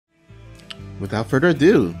without further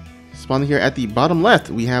ado, spawning here at the bottom left,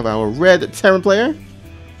 we have our red Terran player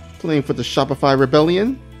playing for the Shopify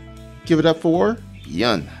Rebellion. Give it up for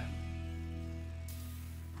Byun.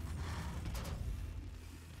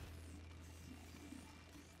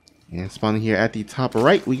 And spawning here at the top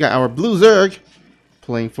right, we got our blue Zerg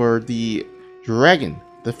playing for the Dragon,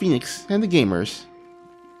 the Phoenix, and the Gamers.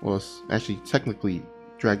 Well, it's actually technically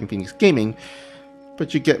Dragon Phoenix Gaming,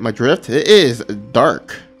 but you get my drift. It is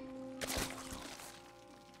dark.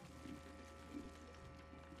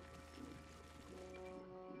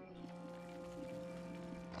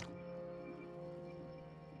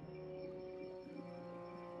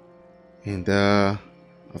 And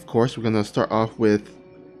of course, we're gonna start off with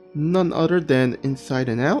none other than Inside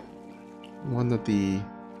and Out, one of the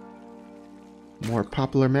more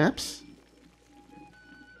popular maps.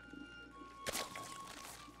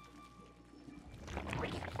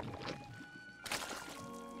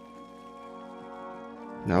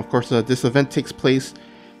 Now, of course, this event takes place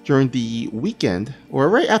during the weekend, or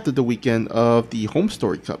right after the weekend of the Home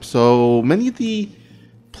Story Cup. So many of the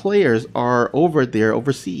players are over there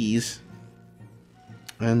overseas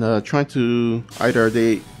and trying to either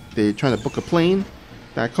they're trying to book a plane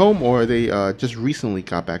back home, or they just recently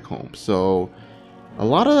got back home. So a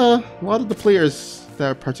lot of the players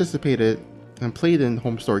that participated and played in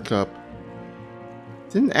Home Story Cup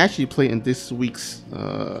didn't actually play in this week's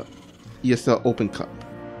ESL Open Cup.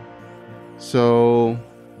 So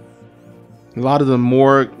a lot of the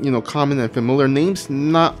more common and familiar names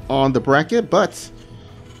not on the bracket, but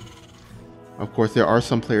of course there are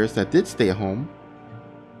some players that did stay at home.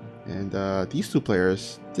 And these two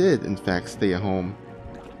players did, in fact, stay at home.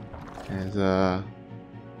 As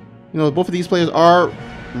both of these players are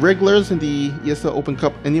regulars in the ESL Open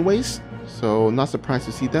Cup, anyways, so not surprised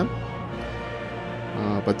to see them.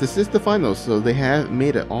 But this is the finals, so they have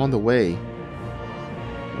made it on the way.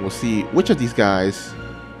 We'll see which of these guys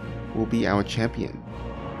will be our champion.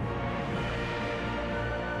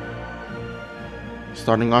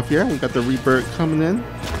 Starting off here, we got the Rebirth coming in.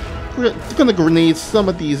 We're gonna grenade some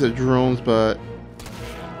of these drones, but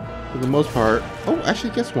for the most part, oh,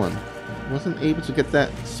 actually, guess one. Wasn't able to get that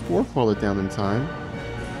Spore Crawler down in time.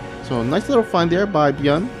 So nice little find there by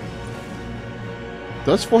Byun.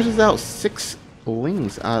 Does forces out 6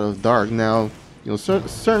 lings out of Dark. Now,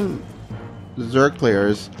 certain Zerg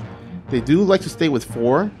players, they do like to stay with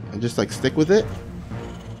 4 and just like stick with it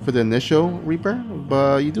for the initial Reaper,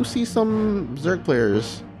 but you do see some Zerg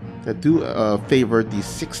players that do favor the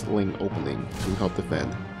 6 ling opening to help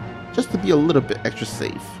defend, just to be a little bit extra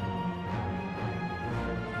safe.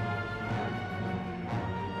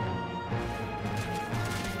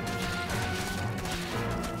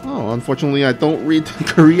 Oh, unfortunately I don't read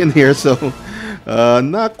Korean here, so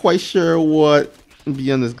not quite sure what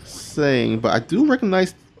Byun is saying, but I do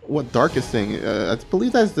recognize what Dark is saying. I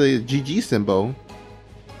believe that's the GG symbol,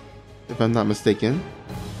 if I'm not mistaken.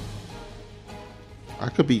 I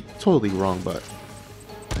could be totally wrong, but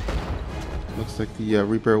looks like the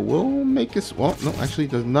Reaper will make his, well, no, actually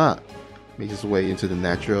does not make his way into the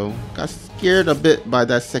natural. Got scared a bit by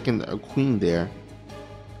that second queen there.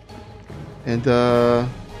 And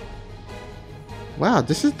wow,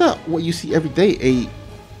 this is not what you see every day. A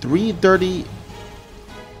 330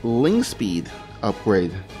 ling speed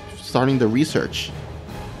upgrade, starting the research.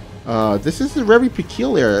 This is very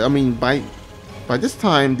peculiar. I mean, by this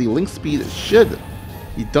time the ling speed should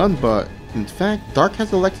be done, but in fact Dark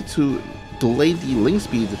has elected to delay the ling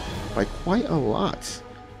speed by quite a lot,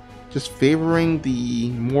 just favoring the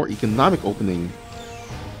more economic opening.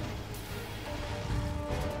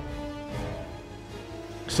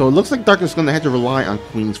 So it looks like Dark is going to have to rely on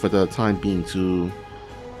queens for the time being to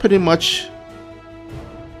pretty much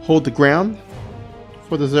hold the ground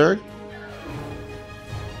for the Zerg.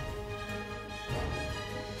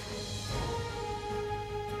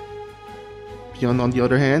 Byun, on the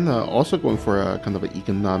other hand, also going for a kind of an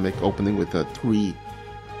economic opening with 3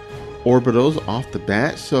 orbitals off the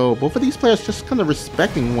bat. So both of these players just kind of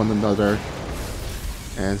respecting one another,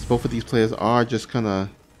 as both of these players are just gonna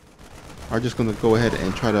go ahead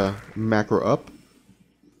and try to macro up.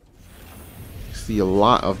 See a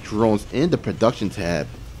lot of drones in the production tab,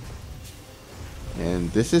 and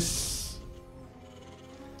this is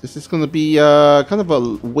going to be kind of a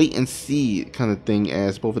wait and see kind of thing,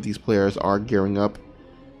 as both of these players are gearing up.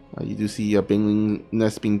 You do see a Bingling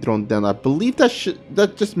nest being thrown down. I believe that's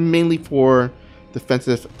just mainly for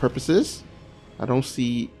defensive purposes. I don't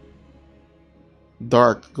see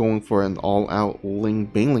Dark going for an all-out Ling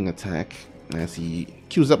Bingling attack, as he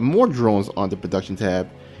queues up more drones on the production tab.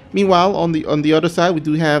 Meanwhile, on the other side, we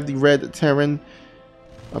do have the red Terran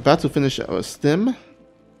About to finish a stim,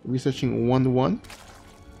 researching 1-1.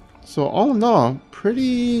 So all in all,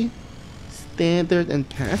 pretty standard and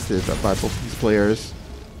passive by both these players.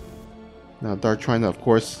 Now Dark trying to, of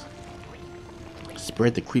course,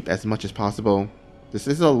 spread the creep as much as possible. This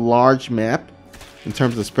is a large map in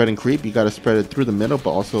terms of spreading creep. You got to spread it through the middle,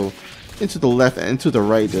 but also into the left and to the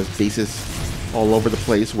right. There's bases all over the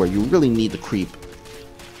place where you really need the creep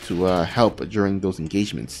to help during those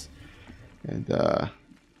engagements. And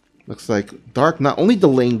looks like Dark not only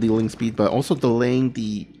delaying the link speed, but also delaying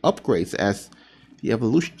the upgrades as the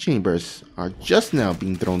evolution chambers are just now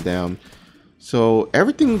being thrown down. So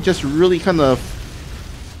everything just really kind of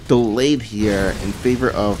delayed here in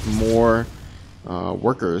favor of more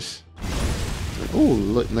workers.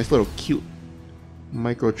 Oh, nice little cute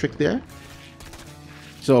micro trick there.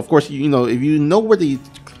 So of course, you know, if you know where the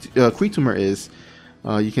creep tumor is,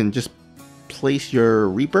 you can just place your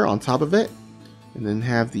Reaper on top of it, and then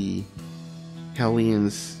have the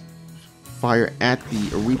Hellions fire at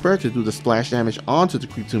the Reaper to do the splash damage onto the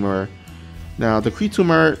creep tumor. Now the creep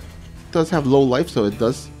tumor does have low life, so it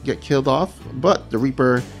does get killed off, but the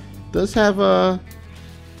Reaper does have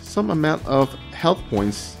some amount of health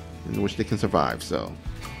points in which they can survive, so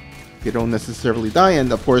they don't necessarily die.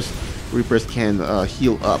 And of course, Reapers can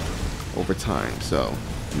heal up over time, so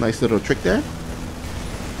nice little trick there.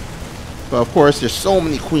 But of course, there's so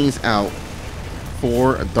many queens out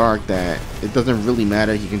for a Dark that it doesn't really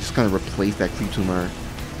matter. He can just kind of replace that creep tumor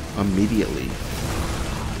immediately.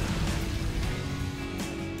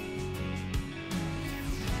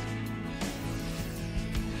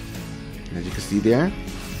 As you can see there,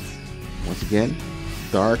 once again,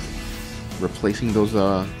 Dark replacing those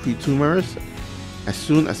creep tumors as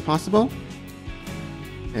soon as possible.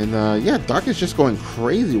 And yeah, Dark is just going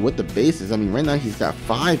crazy with the bases. I mean, right now he's got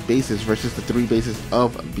 5 bases versus the 3 bases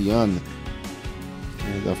of Byun.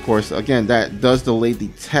 And of course, again, that does delay the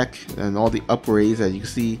tech and all the upgrades. As you can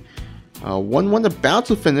see, 1-1 about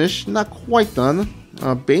to finish, not quite done.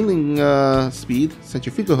 Bailing speed,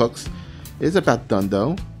 centrifugal hooks, is about done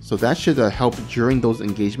though. So that should help during those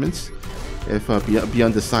engagements if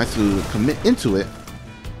Byun decides to commit into it.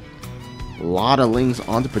 A lot of links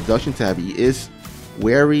on the production tab. He is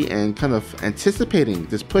wary and kind of anticipating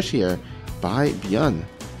this push here by Byun,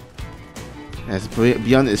 as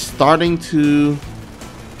Byun is starting to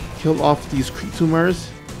kill off these creep tumors,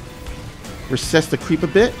 recess the creep a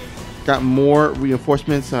bit, got more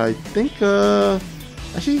reinforcements. I think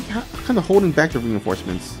actually kind of holding back the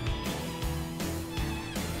reinforcements,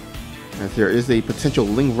 as there is a potential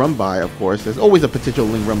Ling run by. Of course, there's always a potential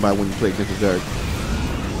Ling run by when you play against a Zerg.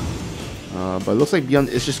 But it looks like Byun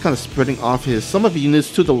is just kind of spreading off some of the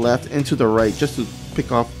units to the left and to the right just to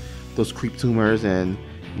pick off those creep tumors. And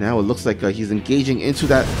now it looks like he's engaging into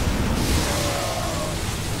that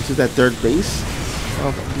third base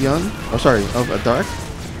of Byun. Oh, sorry, of a Dark.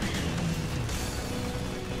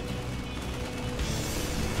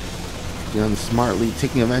 Byun smartly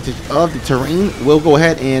taking advantage of the terrain. Will go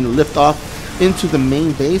ahead and lift off into the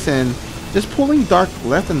main base and just pulling Dark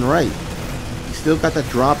left and right. Still got that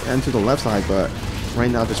drop into the left side, but right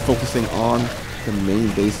now just focusing on the main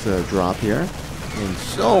base drop here. And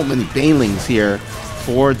so many banelings here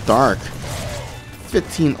for Dark.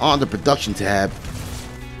 15 on the production tab,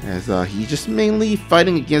 as he's just mainly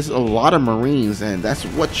fighting against a lot of Marines, and that's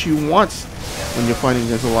what you want when you're fighting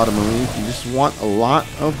against a lot of Marines. You just want a lot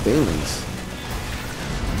of banelings.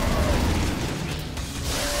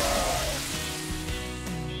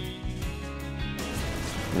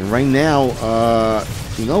 And right now,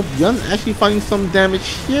 you know, Byun actually finding some damage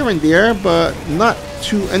here and there, but not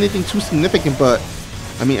anything too significant. But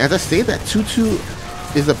I mean, as I say, that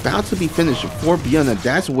 2-2 is about to be finished for Byun, and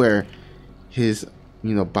that's where his,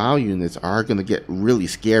 you know, bio units are gonna get really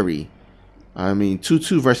scary. I mean,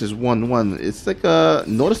 2-2 versus 1-1, it's like a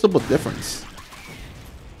noticeable difference.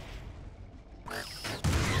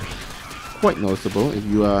 Quite noticeable if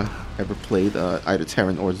you ever played either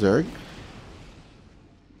Terran or Zerg.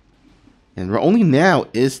 And only now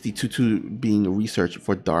is the 2-2 being researched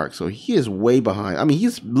for Dark, so he is way behind. I mean,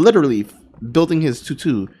 he's literally building his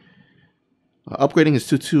 2-2, upgrading his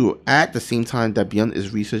 2-2 at the same time that Byun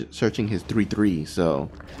is researching his 3-3. So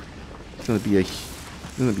it's gonna be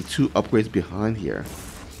 2 upgrades behind here.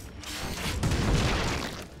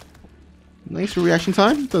 Nice reaction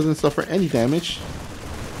time, doesn't suffer any damage.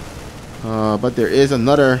 But there is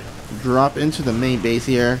another drop into the main base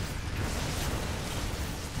here.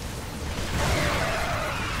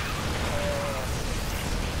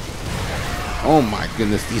 Oh my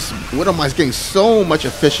goodness, these Widowmice getting so much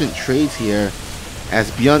efficient trades here as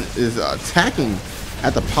Byun is attacking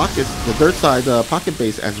at the pockets, the dirt side, the pocket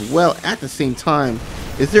base as well at the same time.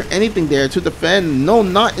 Is there anything there to defend? No,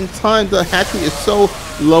 not in time. The hatchery is so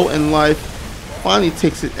low in life. Finally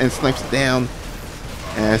takes it and snipes it down,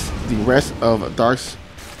 as the rest of Dark's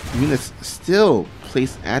units still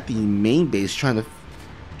placed at the main base, trying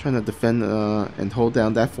to defend and hold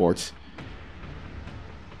down that fort.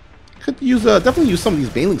 Could use definitely use some of these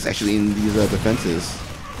Banelings actually in these defenses.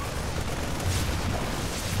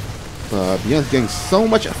 But Byun's getting so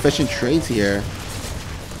much efficient trades here.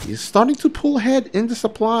 He's starting to pull ahead in the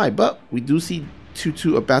supply, but we do see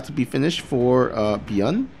 2-2 about to be finished for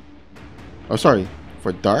Byun. Oh, sorry,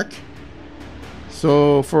 for Dark.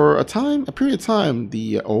 So for a period of time,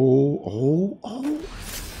 the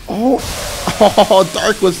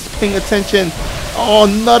Dark was paying attention. Oh,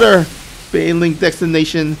 another Baneling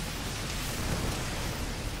destination.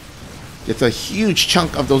 It's a huge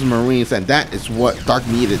chunk of those Marines, and that is what Dark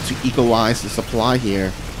needed to equalize the supply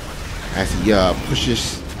here, as he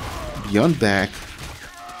pushes Byun back.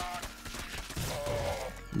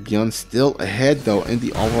 Byun still ahead though in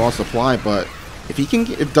the overall supply, but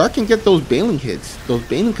if Dark can get those Baneling hits, those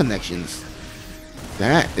Baneling connections,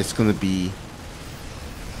 that is going to be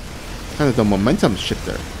kind of the momentum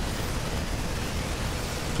shifter.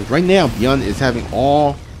 Because right now Byun is having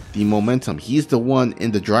all the momentum. He's the one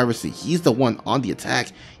in the driver's seat. He's the one on the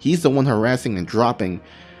attack. He's the one harassing and dropping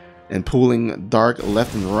and pulling Dark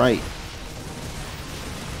left and right.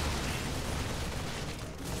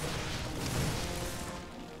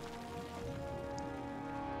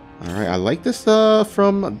 Alright, I like this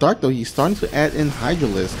from Dark though. He's starting to add in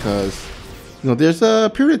Hydralisks, because you know there's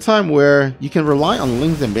a period of time where you can rely on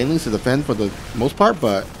Lings and Banelings to defend for the most part,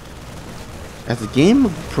 but as the game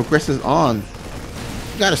progresses on,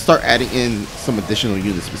 you gotta start adding in some additional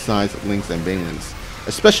units besides Lings and Banelings,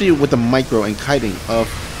 especially with the micro and kiting of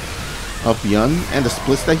Byun and the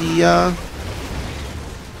splits that he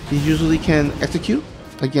usually can execute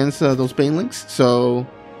against those Banelings. So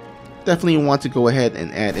definitely want to go ahead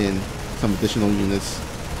and add in some additional units.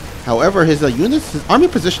 However, his army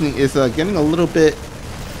positioning is getting a little bit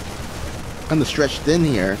kind of stretched thin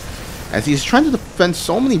here, as he's trying to defend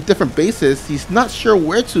so many different bases. He's not sure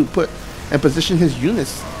where to put and position his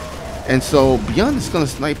units, and so Byun is going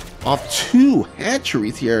to snipe off 2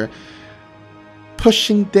 hatcheries here,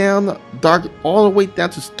 pushing down Dark all the way down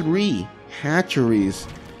to 3 hatcheries,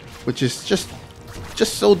 which is just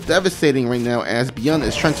so devastating right now, as Byun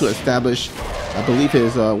is trying to establish, I believe,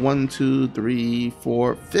 his 1, 2, 3,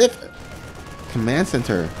 4, 5th command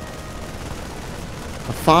center.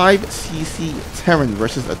 A 5 CC Terran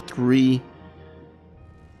versus a 3,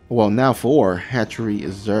 well, now 4 hatchery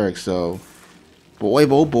Zerg. So boy,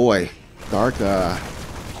 oh boy, Dark,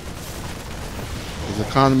 his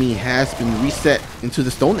economy has been reset into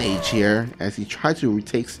the Stone Age here, as he tries to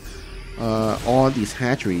retake all these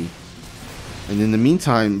hatchery. And in the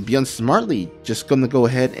meantime, Byun smartly just gonna go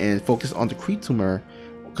ahead and focus on the Creep Tumor,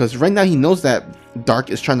 because right now he knows that Dark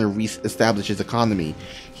is trying to re-establish his economy.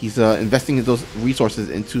 He's investing those resources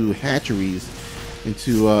into hatcheries,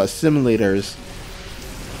 into simulators,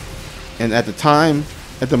 and at the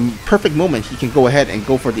perfect moment, he can go ahead and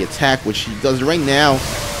go for the attack, which he does right now.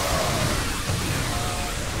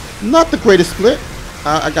 Not the greatest split,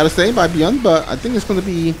 I gotta say, by Byun, but I think it's gonna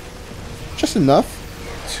be just enough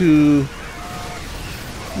to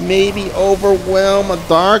maybe overwhelm a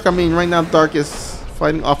Dark. I mean, right now Dark is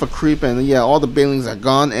fighting off a creep, and yeah, all the Banelings are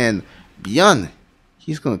gone, and Byun,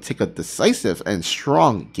 he's going to take a decisive and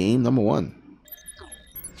strong game number 1.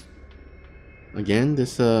 Again,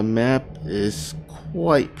 this map is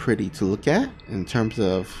quite pretty to look at in terms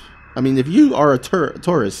of, I mean, if you are a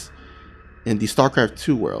tourist in the StarCraft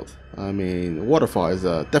 2 world, I mean, Waterfall is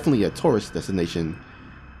definitely a tourist destination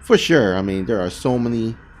for sure. I mean, there are so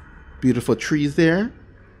many beautiful trees there.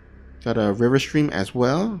 Got a river stream as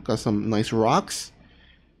well. Got some nice rocks.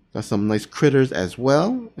 Got some nice critters as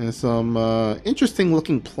well. And some interesting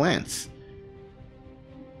looking plants.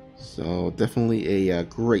 So definitely a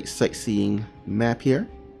great sightseeing map here.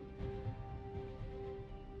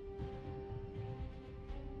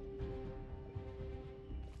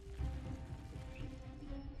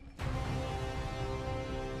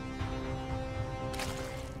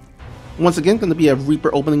 Once again, going to be a Reaper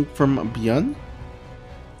opening from Byun.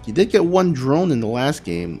 He did get 1 drone in the last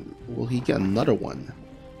game. Will he get another one?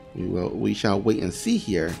 We shall wait and see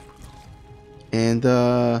here. And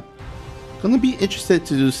gonna be interested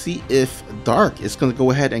to see if Dark is gonna go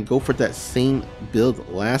ahead and go for that same build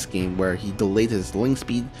last game, where he delayed his link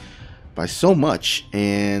speed by so much.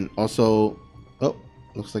 And also, oh,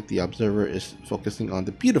 looks like the observer is focusing on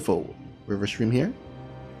the beautiful river stream here.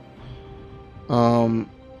 Gonna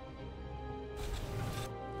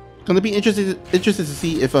be interested to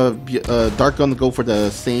see if Dark gonna go for the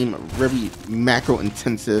same very macro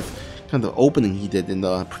intensive kind of opening he did in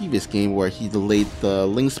the previous game, where he delayed the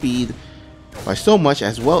link speed by so much,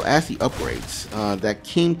 as well as the upgrades that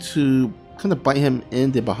came to kind of bite him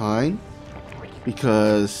in the behind,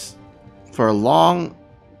 because for a long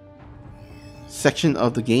section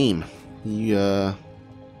of the game he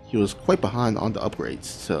was quite behind on the upgrades.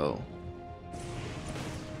 So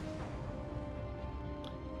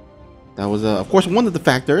that was, of course, one of the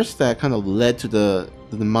factors that kind of led to the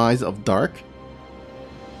demise of Dark.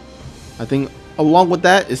 I think along with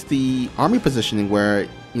that is the army positioning, where,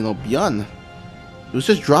 you know, Byun was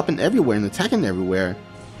just dropping everywhere and attacking everywhere,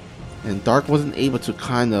 and Dark wasn't able to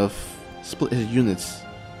kind of split his units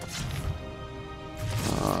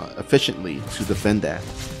efficiently to defend that.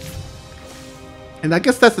 And I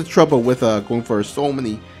guess that's the trouble with going for so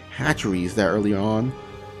many hatcheries that early on,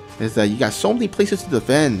 is that you got so many places to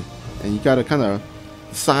defend, and you gotta kind of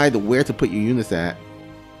decide where to put your units at.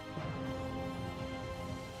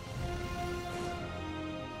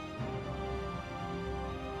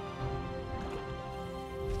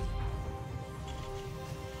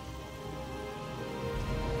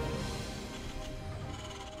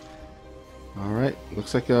 Alright,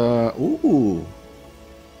 looks like ooh,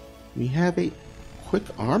 we have a quick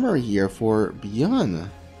armor here for Byun.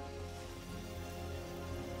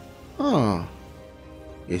 Huh.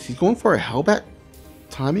 Is he going for a Hellbat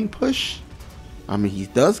timing push? I mean, he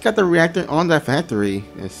does got the reactor on that factory.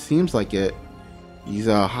 It seems like it. He's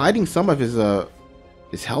hiding some of his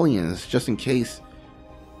Hellions just in case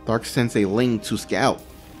Dark sends a Ling to scout.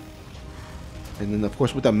 And then, of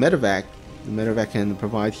course, with that medevac, the medevac can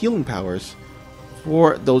provide healing powers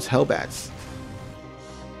for those Hellbats.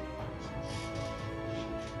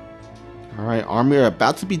 Alright, armor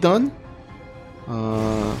about to be done.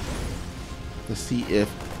 Let's see if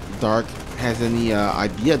Dark has any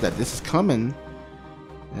idea that this is coming,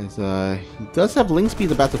 as he does have link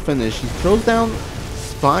speed about to finish. He throws down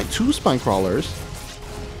two spine crawlers.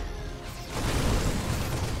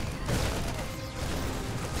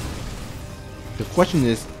 The question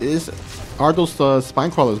is are those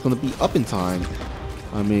spine crawlers going to be up in time?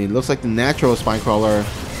 I mean, it looks like the natural spine crawler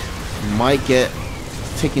might get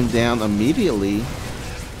taken down immediately.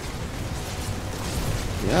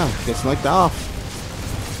 Yeah, gets knocked off.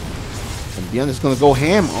 And Byun is gonna go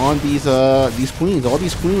ham on these queens. All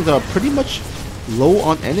these queens are pretty much low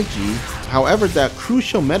on energy. However, that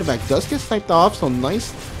crucial medevac does get sniped off, so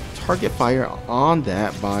nice target fire on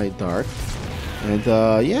that by Dark. And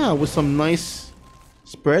yeah, with some nice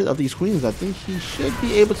spread of these queens, I think he should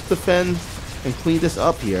be able to defend and clean this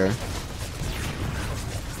up here.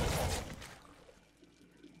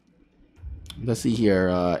 Let's see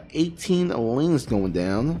here, 18 lanes going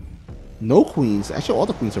down. No queens. Actually, all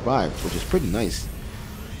the queens survived, which is pretty nice.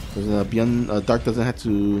 Because Byun, Dark doesn't have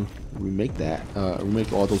to remake that,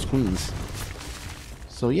 remake all those queens.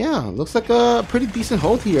 So yeah, looks like a pretty decent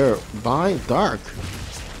hold here by Dark,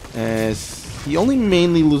 as he only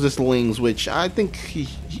mainly loses Lings, which I think he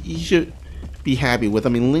should be happy with. I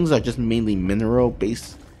mean, Lings are just mainly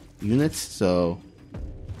mineral-based units, so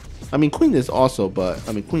I mean, Queen is also, but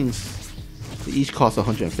I mean, Queens, they each cost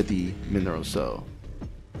 150 minerals, so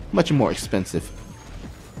much more expensive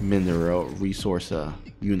mineral resource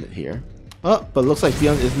unit here. Oh, but looks like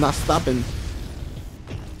Byun is not stopping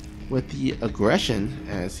with the aggression,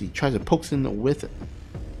 as he tries to poke in with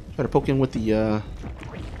the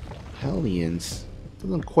Hellions.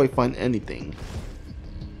 Doesn't quite find anything.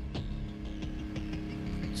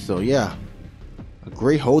 So yeah, a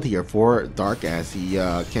great hold here for Dark, as he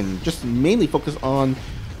can just mainly focus on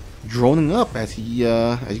droning up, as he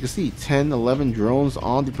as you can see, 10-11 drones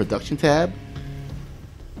on the production tab.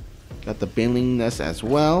 Got the Baneling Nest as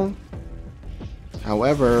well.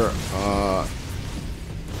 However,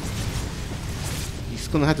 he's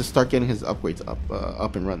gonna have to start getting his upgrades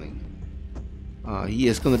up and running. He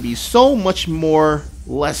is gonna be so much more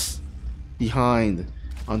less behind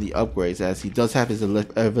on the upgrades, as he does have his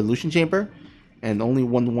evolution chamber, and only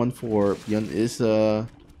 1-1 for Byun is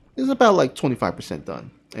about like 25%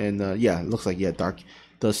 done. And yeah, it looks like, yeah, Dark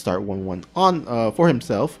does start 1-1 on for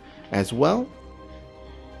himself as well.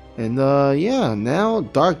 And yeah, now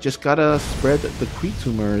Dark just gotta spread the creep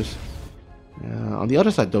tumors. On the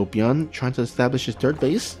other side though, Byun trying to establish his third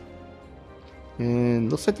base,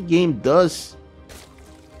 and looks like the game does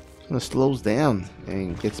kind of slows down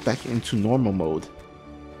and gets back into normal mode.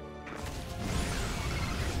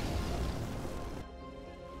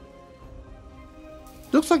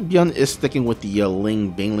 Looks like Byun is sticking with the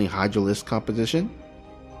Ling Baneling Hydralisk composition.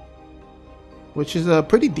 which is a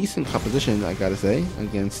pretty decent composition, I gotta say,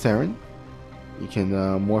 against Terran. You can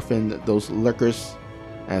morph in those lurkers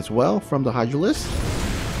as well from the Hydralisk.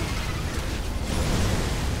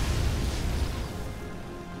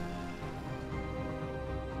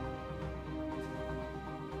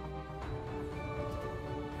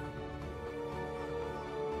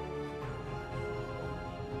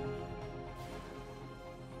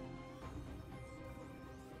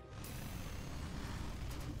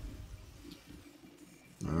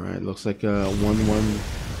 Alright, looks like 1-1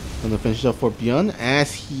 gonna finish up for Byun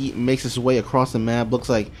as he makes his way across the map. Looks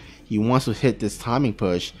like he wants to hit this timing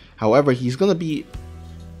push. However, he's gonna be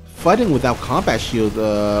fighting without combat shield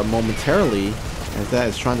momentarily, as that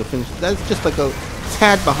is trying to finish. That's just like a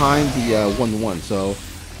tad behind the 1-1. So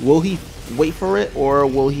will he wait for it or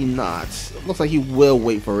will he not? It looks like he will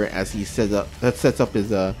wait for it as he sets up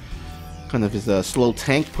his kind of his slow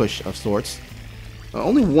tank push of sorts.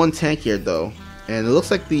 Only one tank here though, and it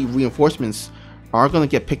looks like the reinforcements are gonna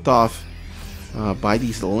get picked off by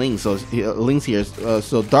these lings. So lings here.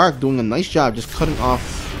 So Dark doing a nice job just cutting off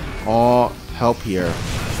all help here,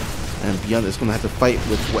 and Byun is gonna have to fight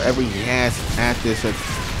with whatever he has at this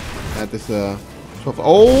 12.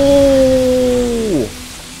 Oh,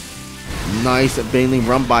 nice Baneling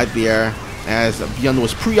run by there as Byun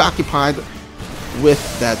was preoccupied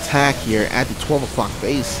with the attack here at the 12 o'clock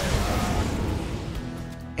base.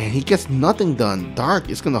 And he gets nothing done. Dark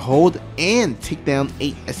is going to hold and take down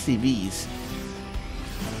 8 SCVs.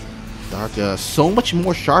 Dark so much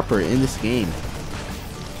more sharper in this game.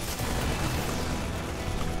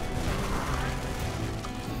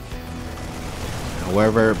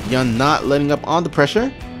 However, Byun not letting up on the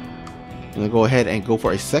pressure. Gonna go ahead and go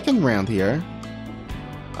for a second round here.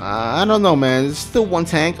 I don't know, man. It's still one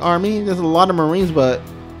tank army. There's a lot of Marines, but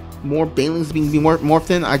more Banelings being morphed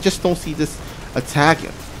in. I just don't see this attack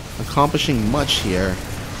accomplishing much here,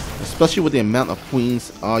 especially with the amount of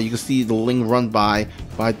queens. You can see the Ling run by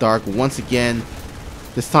Dark once again.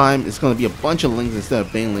 This time it's going to be a bunch of Lings instead of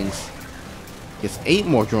Banelings. Gets 8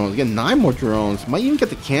 more drones, again 9 more drones. Might even get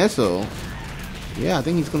the cancel. Yeah, I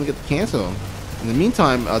think he's going to get the cancel. In the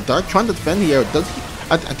meantime, Dark trying to defend here. Does he?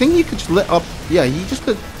 I think he could just let up. Yeah, he just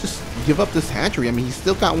could just give up this hatchery. I mean, he's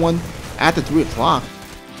still got one at the 3 o'clock,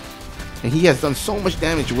 and he has done so much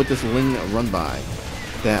damage with this Ling run by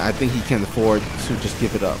that I think he can afford to just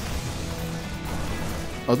give it up.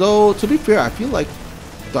 Although, to be fair, I feel like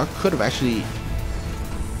Dark could have actually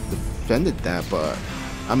defended that, but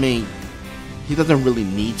I mean, he doesn't really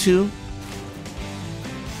need to.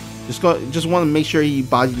 Just want to make sure he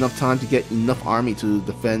buys enough time to get enough army to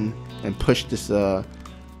defend and push this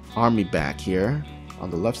army back here on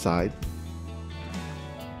the left side.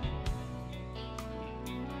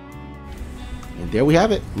 And there we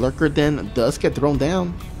have it. Lurker then does get thrown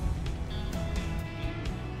down.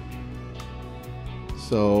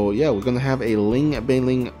 So yeah, we're gonna have a Ling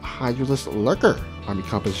Baneling Hydralisk Lurker army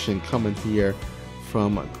composition coming here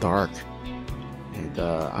from Dark, and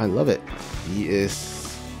I love it.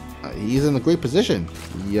 He's in a great position.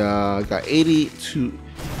 He got 80 to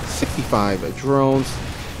 65 drones.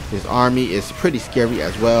 His army is pretty scary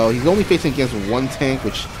as well. He's only facing against one tank,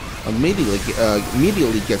 which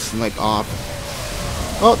immediately gets sniped off.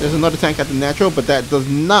 Oh, there's another tank at the natural, but that does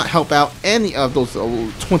not help out any of those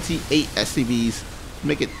 28 SCVs.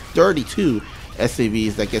 Make it 32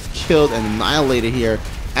 SCVs that gets killed and annihilated here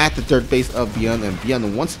at the third base of Byun. And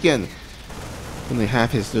Byun once again gonna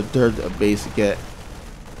have his third base get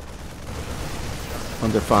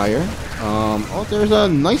under fire. Oh, there's a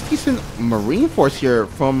nice decent Marine force here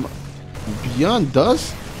from Byun.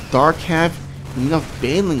 Does Dark have enough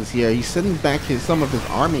Banelings here? He's sending back some of his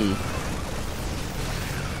army.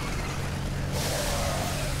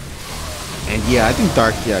 And yeah, I think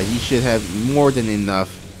Dark, yeah, he should have more than enough,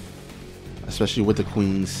 especially with the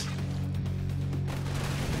queens.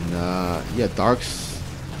 And yeah, Dark's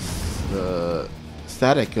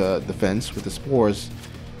static defense with the spores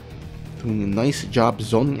doing a nice job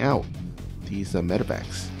zoning out these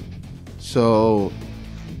medevacs. So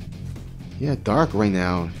yeah, Dark right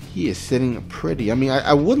now, he is sitting pretty. I mean,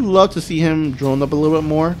 I would love to see him drone up a little bit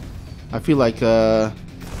more. I feel like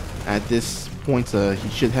at this point he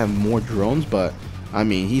should have more drones, but I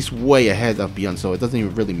mean, he's way ahead of Byun, so it doesn't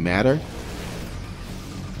even really matter.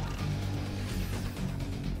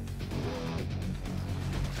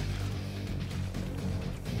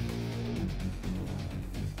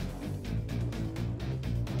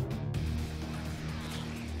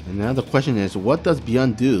 And now the question is, what does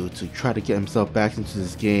Byun do to try to get himself back into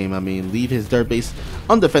this game? I mean, leave his dirt base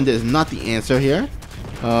undefended is not the answer here.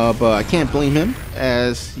 But I can't blame him,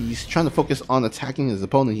 as he's trying to focus on attacking his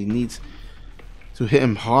opponent. He needs to hit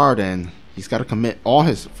him hard, and he's got to commit all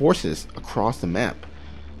his forces across the map.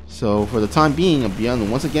 So for the time being, Byun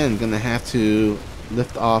once again gonna have to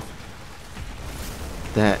lift off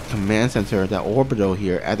that command center, that orbital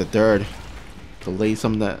here at the third, to delay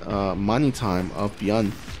some of that mining time of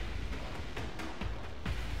Byun.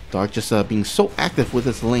 Dark just being so active with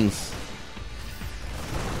his links.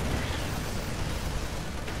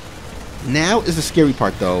 Now is the scary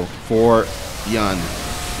part though for Byun.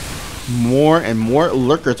 More and more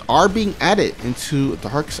lurkers are being added into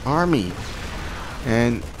Dark's army,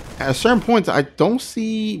 and at a certain point I don't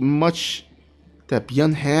see much that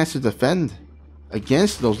Byun has to defend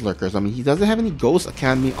against those lurkers. I mean, he doesn't have any Ghost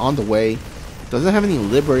Academy on the way, doesn't have any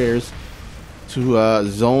Liberators to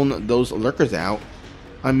zone those lurkers out.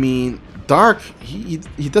 I mean, Dark, he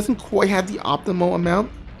doesn't quite have the optimal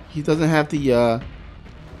amount. He doesn't have the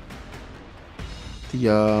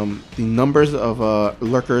numbers of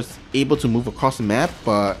lurkers able to move across the map,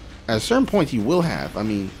 but at a certain point he will have. I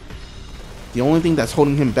mean, the only thing that's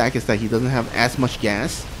holding him back is that he doesn't have as much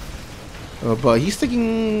gas, but he's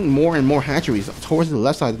sticking more and more hatcheries towards the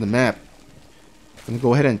left side of the map. I'm gonna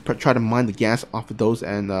go ahead and try to mine the gas off of those,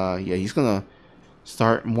 and yeah, he's gonna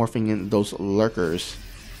start morphing in those lurkers.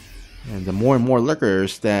 And the more and more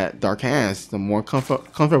lurkers that Dark has, the more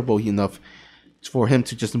comfortable enough for him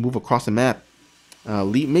to just move across the map.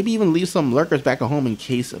 Maybe even leave some lurkers back at home in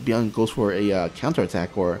case Byun goes for a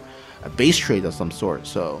counterattack or a base trade of some sort.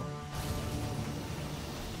 So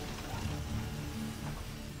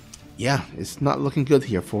yeah, it's not looking good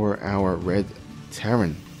here for our Red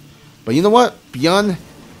Terran. But you know what? Byun,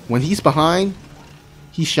 when he's behind,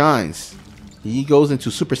 he shines. He goes into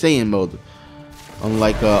Super Saiyan mode,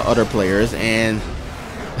 unlike other players, and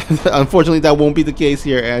unfortunately that won't be the case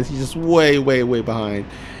here, as he's just way behind,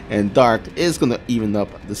 and Dark is gonna even up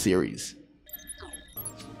the series.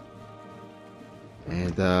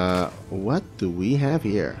 And what do we have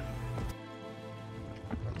here?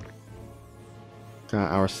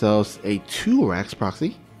 Got ourselves a 2 racks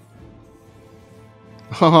proxy.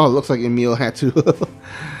 Oh, looks like Emil had to.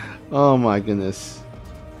 Oh my goodness.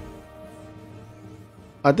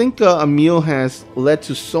 I think Emil has led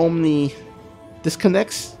to so many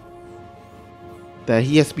disconnects that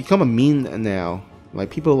he has become a meme now.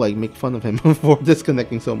 Like, people like make fun of him for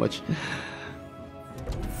disconnecting so much.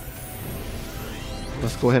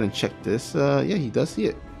 Let's go ahead and check this. Yeah, he does see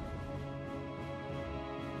it.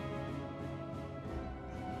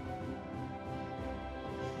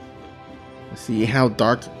 Let's see how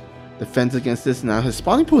Dark defends against this. Now his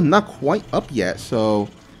spawning pool is not quite up yet, so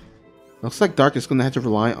looks like Dark is going to have to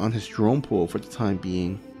rely on his drone pool for the time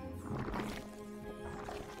being.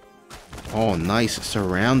 Oh, nice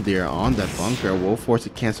surround there on that bunker. Will force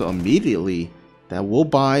it cancel immediately. That will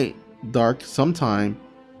buy Dark some time.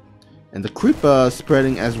 And the creep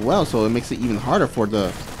spreading as well, so it makes it even harder for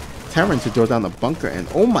the Terran to throw down the bunker. And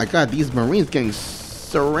oh my god, these Marines getting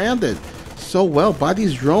surrounded so well by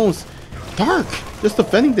these drones. Dark just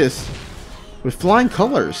defending this with flying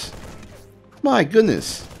colors. My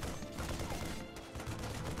goodness.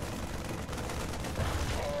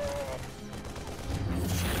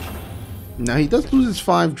 Now he does lose his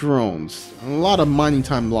 5 drones, a lot of mining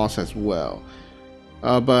time loss as well,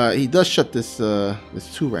 but he does shut this 2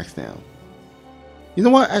 racks down. You know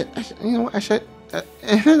what? Actually,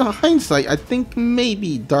 in hindsight, I think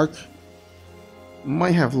maybe Dark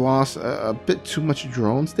might have lost a bit too much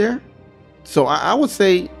drones there. So I would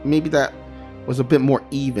say maybe that was a bit more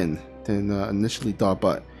even than initially thought.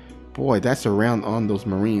 But boy, that's around on those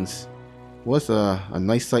Marines was a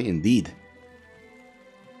nice sight indeed.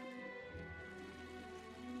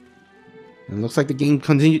 And it looks like the game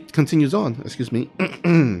continues on. Excuse me.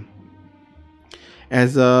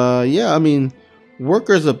 As yeah, I mean,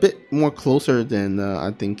 Worker's a bit more closer than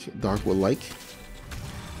I think Dark would like,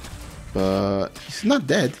 but he's not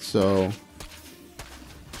dead, so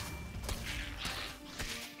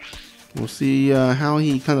we'll see how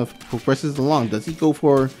he kind of progresses along. Does he go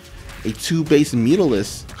for a 2-base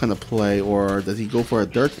Mutalisk kind of play, or does he go for a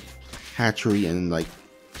Dirt Hatchery and like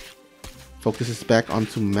focuses back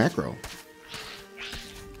onto macro?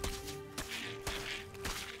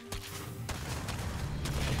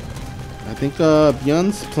 I think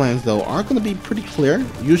Byun's plans though are going to be pretty clear.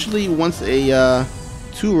 Usually once a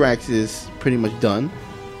 2 racks is pretty much done,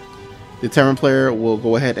 the Terran player will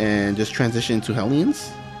go ahead and just transition to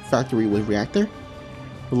Hellions, factory with reactor,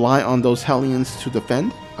 rely on those Hellions to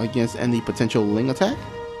defend against any potential Ling attack,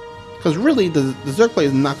 because really the Zerg player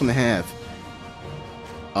is not going to have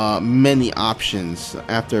many options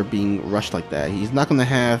after being rushed like that. He's not going to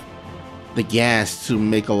have the gas to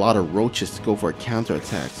make a lot of roaches to go for a counter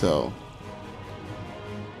attack. So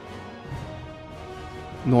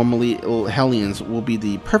normally Hellions will be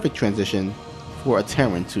the perfect transition for a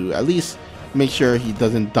Terran to at least make sure he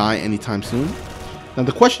doesn't die anytime soon. Now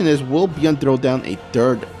the question is, will Byun throw down a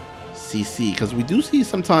third CC? Because we do see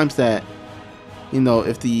sometimes that, you know,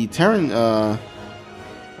 if the Terran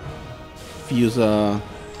feels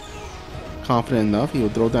confident enough, he will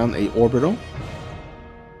throw down a orbital.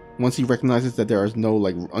 Once he recognizes that there is no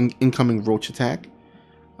like incoming roach attack,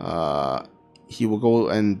 he will go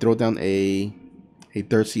and throw down a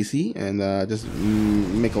third CC and just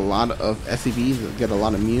make a lot of SCVs, get a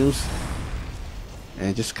lot of Mews,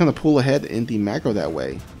 and just kind of pull ahead in the macro that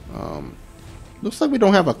way. Looks like we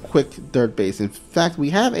don't have a quick third base. In fact, we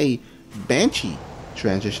have a Banshee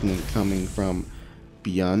transitioning coming from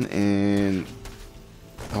Byun, and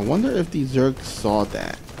I wonder if the Zerg saw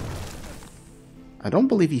that. I don't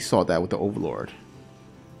believe he saw that with the Overlord,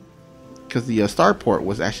 because the starport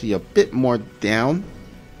was actually a bit more down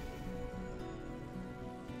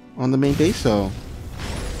on the main base. So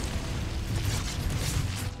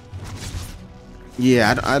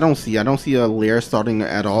yeah, I don't see a lair starting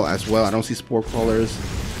at all as well. I don't see spore crawlers.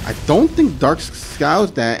 I don't think Dark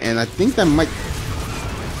scouts that, and I think that might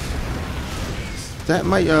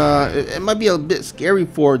it might be a bit scary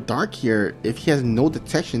for Dark here if he has no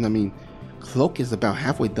detection. I mean, Cloak is about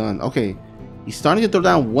halfway done. Okay, he's starting to throw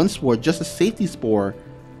down one spore, just a safety spore,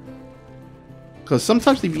 because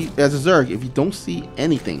sometimes if you, as a Zerg, if you don't see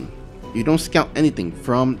anything, you don't scout anything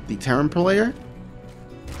from the Terran player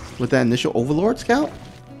with that initial Overlord scout,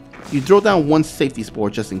 you throw down one safety spore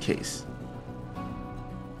just in case.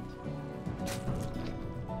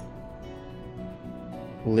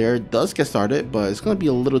 Lair does get started, but it's going to be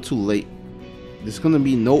a little too late. There's going to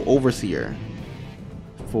be no Overseer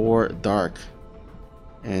for Dark.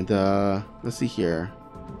 And let's see here.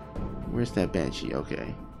 Where's that Banshee?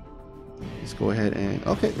 Okay. Let's go ahead and...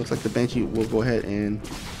 Okay, looks like the Banshee will go ahead and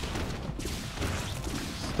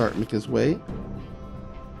start making his way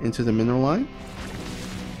into the mineral line.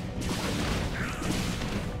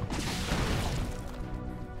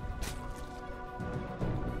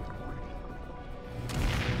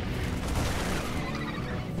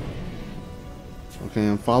 Okay,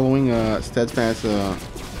 I'm following steadfast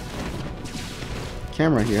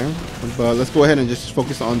camera here, but let's go ahead and just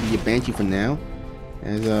focus on the Banshee for now.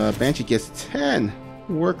 As Banshee gets 10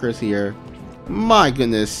 workers here. My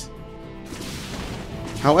goodness.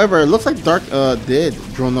 However, it looks like Dark did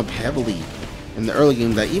drone up heavily in the early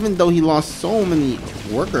game, that even though he lost so many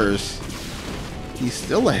workers, he's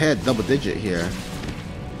still ahead double digit here,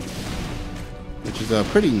 which is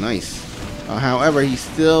pretty nice. However, he's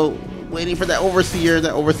still waiting for that Overseer.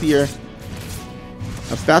 That Overseer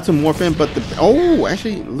about to morph in, but oh,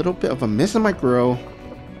 actually a little bit of a miss on micro.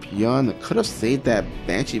 Byun could have saved that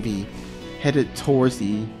Banshee if he headed towards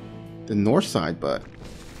the north side, but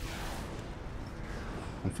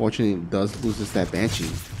unfortunately does loses that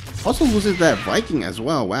Banshee. Also loses that Viking as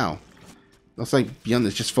well. Wow. Looks like Byun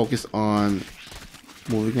is just focused on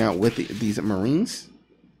moving out with these Marines.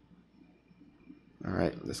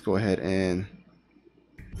 Alright, let's go ahead and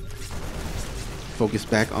focus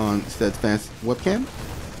back on steadfast webcam.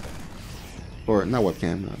 Or not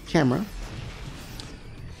webcam, camera.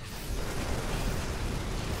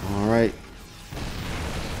 Alright.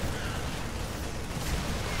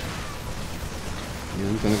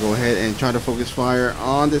 I'm gonna go ahead and try to focus fire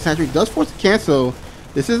on this hatchery. Does force to cancel.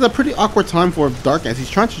 This is a pretty awkward time for Dark as he's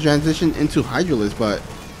trying to transition into Hydralisk, but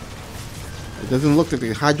it doesn't look like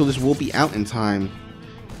the Hydralisk will be out in time.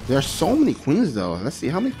 There are so many queens though. Let's see,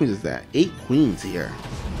 how many queens is that? 8 queens here.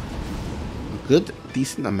 A good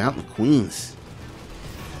decent amount of queens.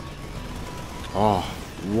 Oh,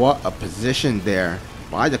 what a position there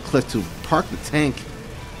by the cliff to park the tank.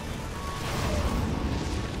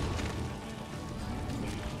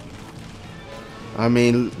 I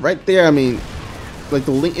mean, right there, I mean, like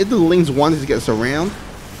if the Lings wanted to get us around,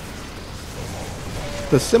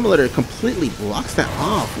 the simulator completely blocks that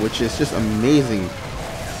off, which is just amazing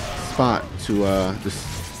spot to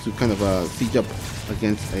kind of siege up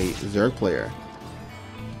against a Zerg player.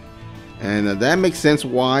 And that makes sense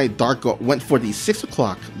why Dark went for the 6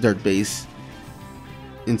 o'clock dirt base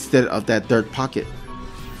instead of that dirt pocket.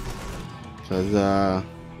 Because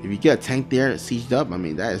if you get a tank there sieged up, I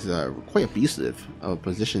mean, that is quite abusive of a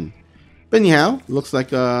position. But anyhow, looks like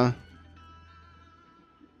Byun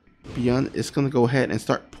is going to go ahead and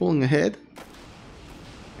start pulling ahead.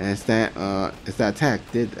 As that attack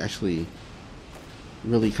did actually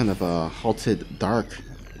really kind of halted Dark.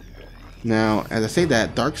 Now, as I say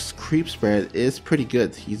that, Dark's creep spread is pretty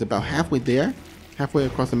good. He's about halfway there, halfway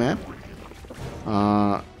across the map.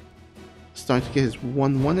 Starting to get his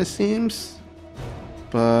 1-1, it seems.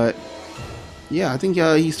 But yeah, I think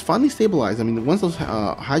he's finally stabilized. I mean, once those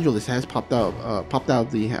Hydralisks has popped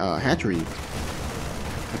out the hatchery,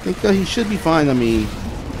 I think he should be fine. I mean,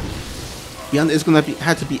 Byun is gonna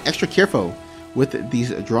have to be extra careful with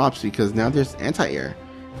these drops because now there's anti-air.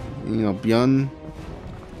 You know, Byun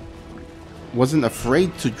wasn't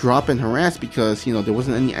afraid to drop and harass because, you know, there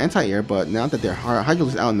wasn't any anti-air, but now that their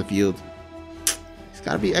Hydralisks out in the field, he's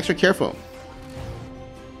got to be extra careful.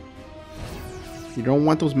 You don't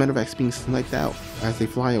want those medevacs being sniped out as they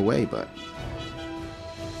fly away, but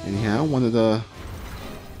anyhow, one of the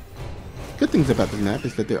good things about this map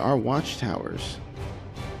is that there are watchtowers.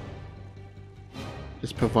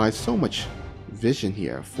 This provides so much vision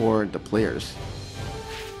here for the players.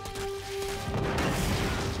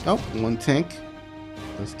 Oh, one tank.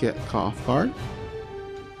 Let's get caught off guard.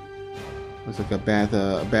 Looks like a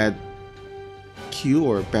bad queue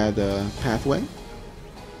or bad pathway.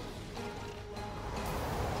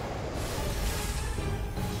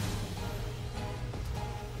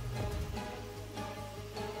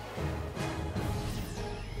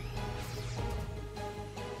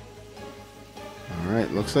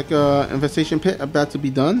 Alright, looks like a infestation pit about to be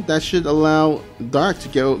done. That should allow Dark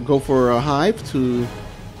to go for a hive to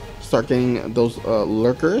start getting those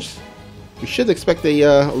lurkers. We should expect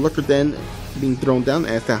a lurker den being thrown down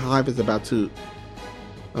as the hive is about to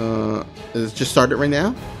is just started right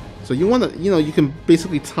now. So you want to, you know, you can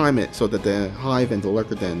basically time it so that the hive and the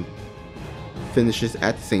lurker den finishes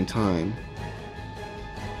at the same time.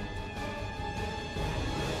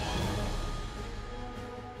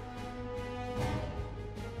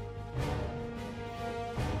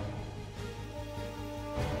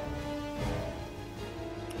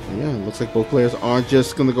 Yeah, looks like both players are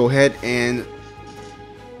just gonna go ahead and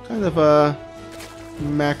kind of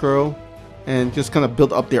macro and just kind of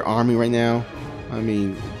build up their army right now. I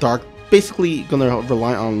mean, Dark basically gonna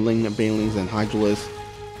rely on Ling, Banelings, and Hydralisks.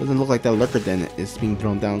 Doesn't look like that Lurker Den is being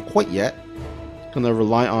thrown down quite yet. Gonna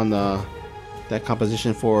rely on that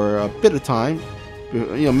composition for a bit of time.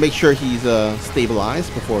 You know, make sure he's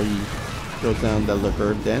stabilized before he throws down that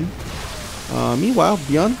Lurker Den. Meanwhile,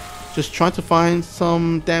 Byun just trying to find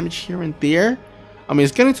some damage here and there. I mean,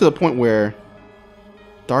 it's getting to the point where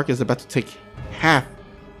Dark is about to take half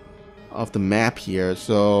of the map here.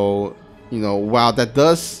 So, you know, while that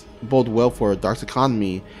does bode well for Dark's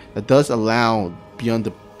economy, that does allow Byun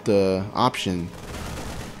the option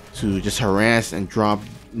to just harass and drop,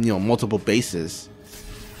 you know, multiple bases.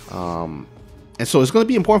 And so it's going to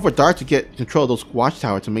be important for Dark to get control of those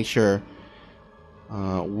watchtowers to make sure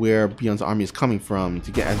where Byun's army is coming from,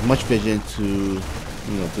 to get as much vision to,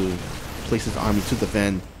 you know, to place his army to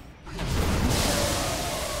defend.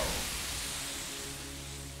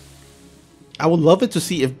 I would love it to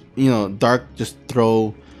see if, you know, Dark just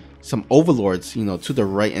throw some overlords, you know, to the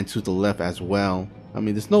right and to the left as well. I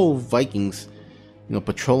mean, there's no Vikings, you know,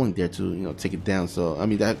 patrolling there to, you know, take it down. So I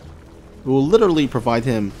mean, that will literally provide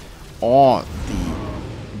him all the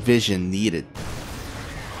vision needed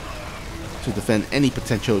to defend any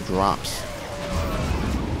potential drops.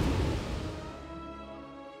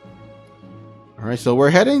 Alright, so we're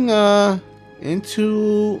heading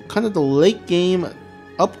into kind of the late game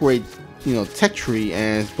upgrade, you know, tech tree,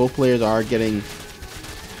 as both players are getting,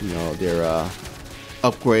 you know, their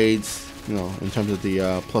upgrades, you know, in terms of the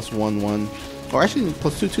 +1/1, or actually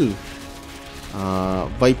 +2/2.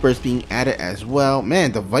 Vipers being added as well.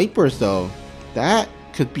 Man, the Vipers though, that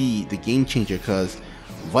could be the game changer, because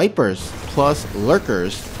Vipers plus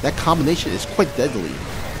Lurkers, that combination is quite deadly.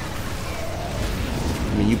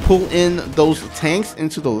 I mean, you pull in those tanks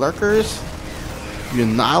into the Lurkers, you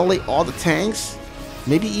annihilate all the tanks,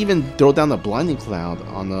 maybe even throw down a blinding cloud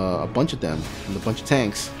on a bunch of them, on a bunch of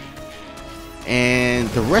tanks, and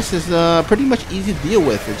the rest is pretty much easy to deal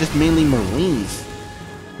with. It's just mainly Marines,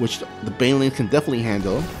 which the Banelings can definitely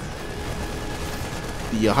handle.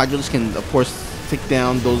 The Hydralisks can, of course, take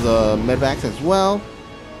down those medevacs as well.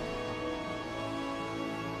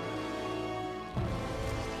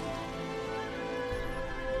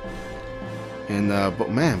 And but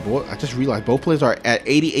man, boy, I just realized both players are at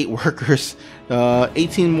 88 workers.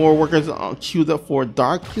 18 more workers queued up for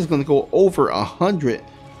Dark. He's gonna go over 100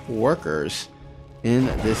 workers in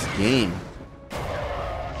this game.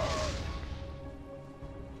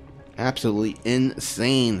 Absolutely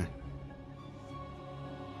insane.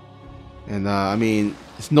 And I mean,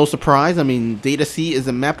 it's no surprise. I mean, Data C is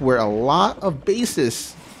a map where a lot of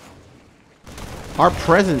bases are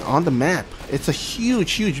present on the map. It's a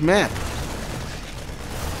huge, huge map.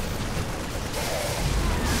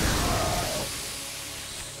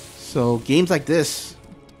 So games like this,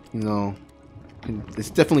 you know, It's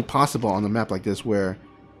definitely possible on a map like this where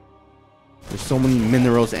there's so many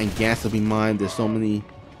minerals and gas to be mined. There's so many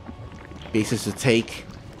bases to take.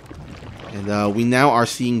 And we now are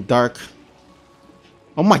seeing Dark.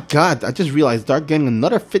 Oh my god, I just realized Dark getting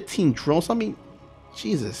another 15 drones. I mean,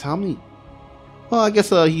 Jesus, how many? Well, I guess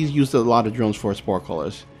he's used a lot of drones for Spore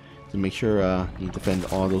Colors to make sure he defend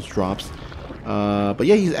all those drops. But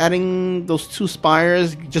yeah, he's adding those 2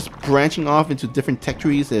 spires, just branching off into different tech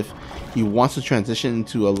trees. If he wants to transition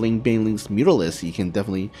into a Ling Baneling's Mutalisk, he can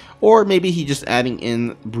definitely, or maybe he just adding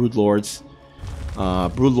in Broodlords.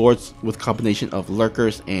 Broodlords with combination of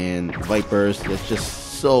Lurkers and Vipers. That's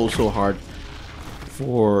just so hard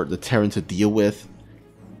for the Terran to deal with.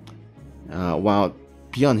 While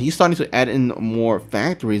Byun, he's starting to add in more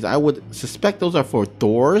factories. I would suspect those are for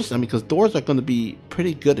doors. I mean, because doors are going to be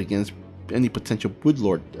pretty good against any potential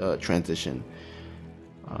Broodlord transition.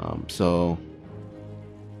 So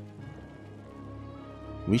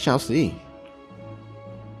we shall see.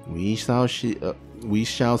 We shall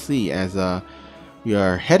see as we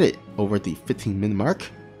are headed over the 15-minute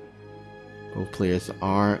mark. Both players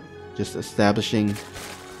are just establishing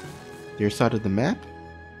their side of the map.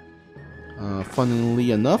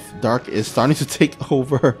 Funnily enough, Dark is starting to take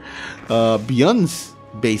over Byun's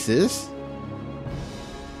bases.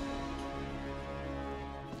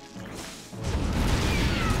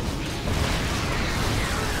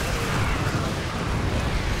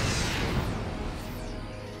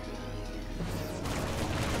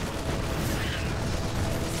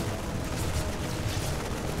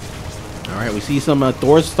 Alright, we see some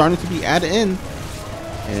doors starting to be added in.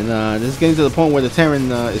 And this is getting to the point where the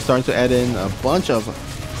Terran is starting to add in a bunch of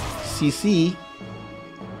CC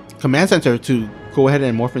command center to go ahead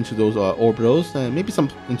and morph into those orbitals and maybe some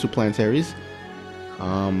into planetaries.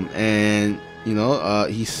 And you know,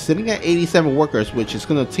 he's sitting at 87 workers, which is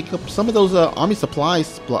going to take up some of those army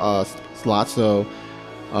supplies slots. So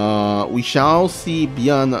we shall see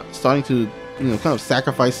Byun starting to, you know, kind of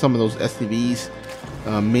sacrifice some of those SCVs,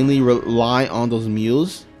 mainly rely on those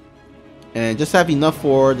mules, and just have enough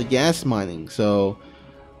for the gas mining. So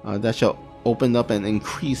that shall open up and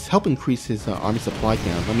help increase his army supply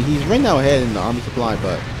count. I mean, he's right now ahead in the army supply,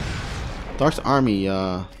 but Dark's army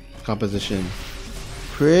composition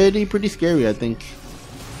pretty scary. I think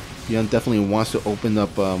Byun definitely wants to open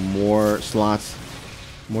up more slots,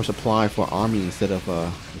 more supply for army instead of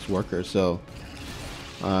his workers. So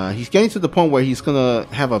he's getting to the point where he's gonna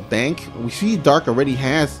have a bank. We see Dark already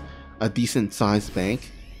has a decent sized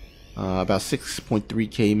bank, about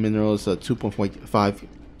 6.3k minerals,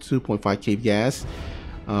 2.5k gas,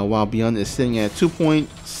 while Byun is sitting at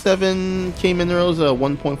 2.7k minerals,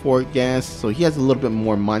 1.4 gas. So he has a little bit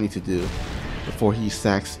more mining to do before he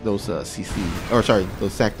sacks those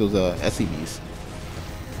SCVs.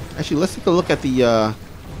 Actually, let's take a look at the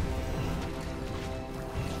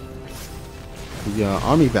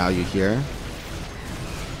army value here.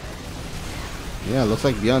 Yeah, looks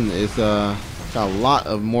like Byun is got a lot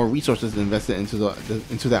of more resources invested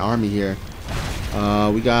into that army here.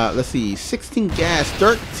 We got, let's see, 16 gas,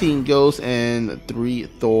 13 ghosts, and 3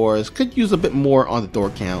 Thors. Could use a bit more on the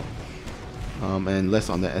Thor count, and less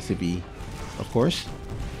on the SCV, of course.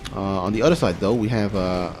 On the other side, though, we have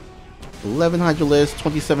 11 Hydralisks,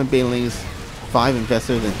 27 Banelings, 5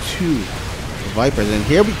 Investors, and 2 Vipers. And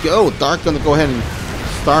here we go. Dark gonna go ahead and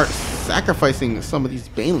start sacrificing some of these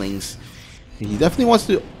Banelings. He definitely wants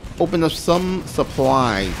to open up some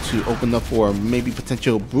supply to open up for maybe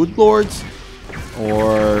potential Broodlords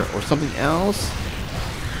or something else.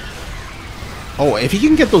 Oh, if he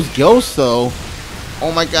can get those ghosts though,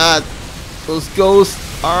 oh my god, those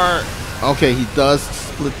ghosts are okay. He does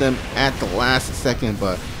split them at the last second,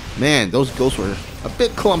 but man, those ghosts were a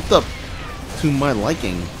bit clumped up to my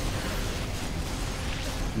liking.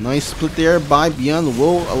 Nice split there by Byun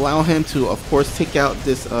will allow him to, of course, take out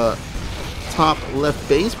this top left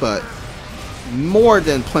base, but more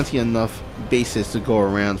than plenty enough bases to go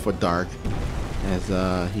around for Dark, as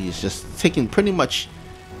he's just taking pretty much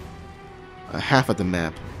half of the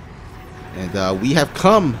map. And we have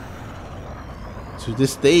come to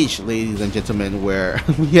this stage, ladies and gentlemen, where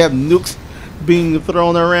we have nukes being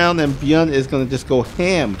thrown around and Byun is gonna just go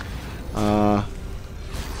ham.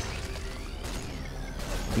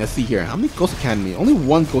 Let's see here, how many Ghost Academy? Only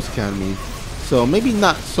 1 Ghost Academy, so maybe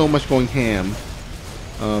not so much going ham,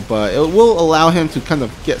 but it will allow him to kind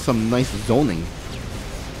of get some nice zoning.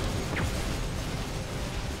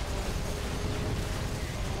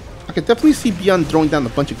 I could definitely see Byun throwing down a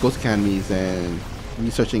bunch of Ghost Academies and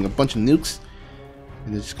researching a bunch of nukes,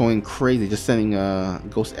 and just going crazy, just sending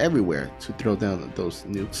ghosts everywhere to throw down those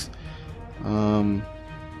nukes.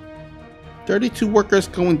 32 workers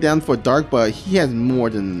going down for Dark, but he has more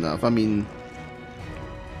than enough. I mean,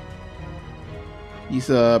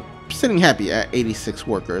 he's sitting happy at 86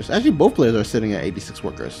 workers. Actually, both players are sitting at 86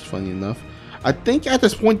 workers, funny enough. I think at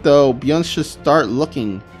this point, though, Byun should start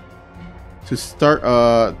looking to start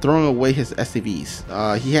throwing away his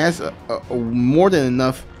SCVs. He has more than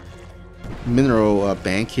enough mineral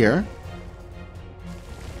bank here.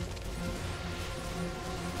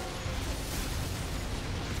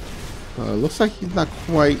 Looks like he's not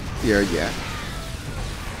quite there yet.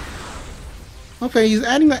 Okay, he's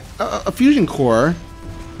adding a fusion core,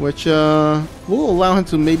 which will allow him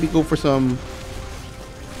to maybe go for some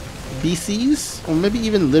BCs or maybe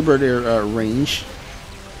even Liberator range.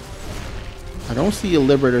 I don't see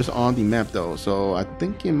Liberators on the map though, so I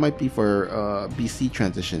think it might be for BC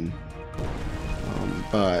transition.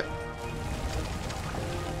 But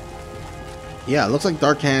yeah, it looks like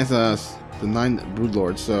Dark has the 9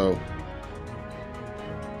 Broodlords, so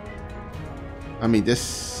I mean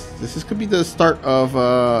this could be the start of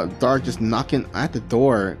Dark just knocking at the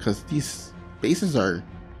door, because these bases are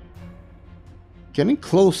getting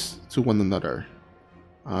close to one another.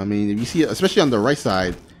 I mean, if you see it, especially on the right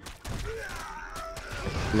side,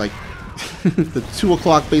 like the 2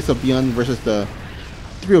 o'clock base of Byun versus the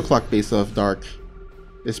 3 o'clock base of Dark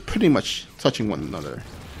is pretty much touching one another.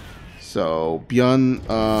 So Byun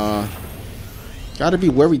gotta be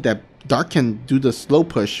worried that Dark can do the slow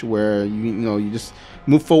push where you just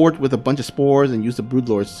move forward with a bunch of spores and use the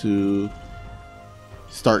Broodlords to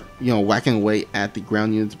start whacking away at the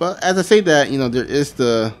ground units. But as I say that, there is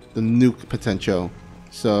the nuke potential,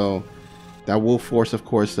 so that will force, of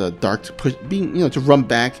course, Dark to push, to run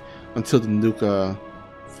back until the nuke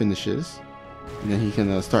finishes, and then he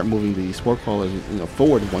can start moving the spore crawlers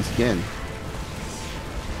forward once again.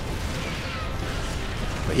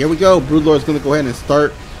 But here we go. Broodlord is going to go ahead and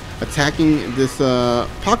start attacking this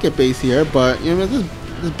pocket base here, but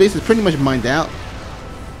this base is pretty much mined out.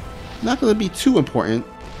 Not going to be too important.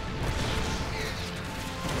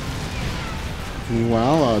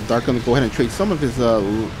 Meanwhile, Dark going to go ahead and trade some of his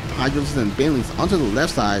Hydras and Banelings onto the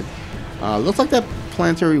left side. Looks like that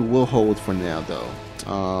planetary will hold for now, though.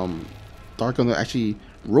 Dark going to actually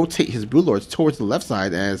rotate his Broodlords towards the left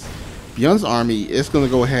side, as Byun's army is going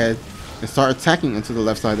to go ahead and start attacking into the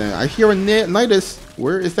left side. And I hear a Nidus.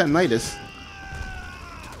 Where is that Nidus?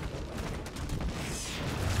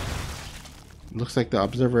 Looks like the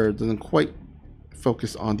observer doesn't quite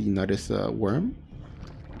focus on the Nidus worm.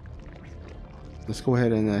 Let's go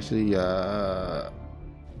ahead and actually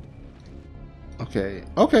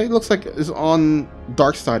okay, looks like it's on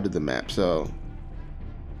Dark side of the map, so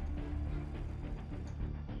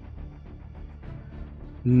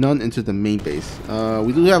none into the main base.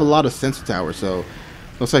 We do have a lot of sensor towers, so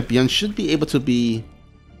looks like Byun should be able to be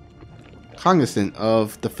cognizant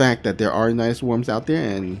of the fact that there are Nidus worms out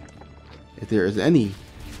there, and if there is any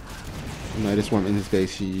Nidus worm in his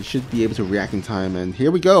base, he should be able to react in time. And here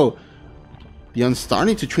we go. Byun's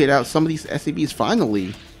starting to trade out some of these SCVs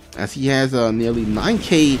finally, as he has nearly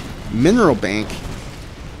 9k mineral bank.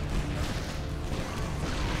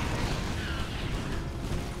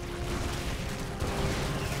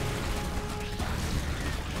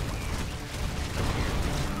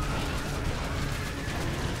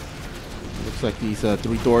 Looks like these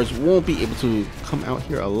 3 doors won't be able to come out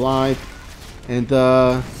here alive, and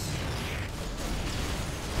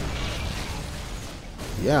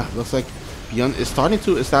yeah, looks like Byun is starting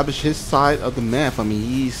to establish his side of the map. I mean,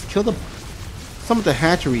 he's killed some of the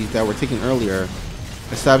hatcheries that were taken earlier,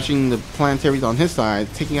 establishing the planetaries on his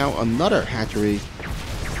side, taking out another hatchery.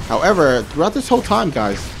 However, throughout this whole time,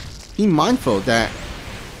 guys, be mindful that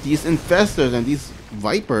these infestors and these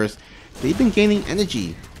vipers, they've been gaining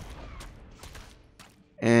energy,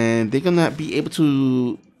 and they're gonna be able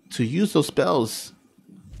to use those spells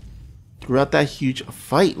throughout that huge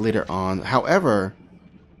fight later on. However,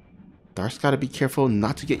 Dark's got to be careful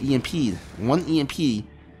not to get EMP'd. One EMP,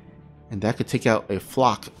 and that could take out a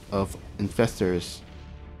flock of infestors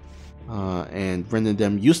and render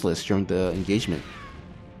them useless during the engagement.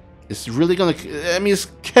 It's really gonna, I mean,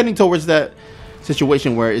 it's heading towards that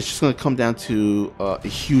situation where it's just gonna come down to a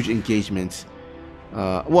huge engagement.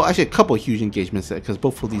 Well, actually a couple of huge engagements, because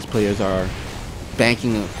both of these players are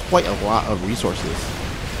banking quite a lot of resources.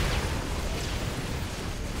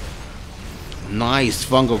 Nice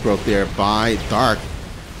fungal growth there by Dark.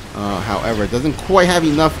 However, it doesn't quite have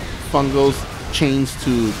enough fungal chains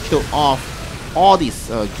to kill off all these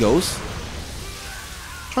ghosts.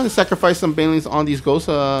 Trying to sacrifice some banelings on these ghosts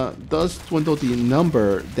does dwindle the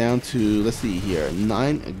number down to, let's see here,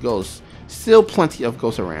 9 ghosts. Still plenty of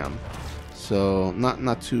ghosts around, so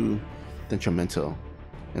not too detrimental.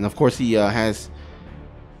 And of course he has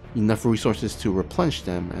enough resources to replenish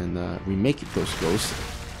them and remake those ghosts.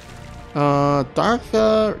 Dark,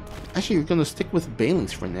 actually we're gonna stick with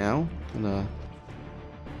Banelings for now.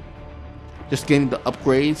 Just getting the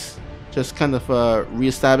upgrades, just kind of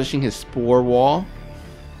re-establishing his spore wall.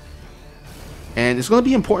 And it's going to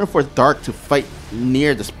be important for Dark to fight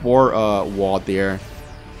near the spore wall there.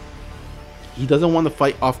 He doesn't want to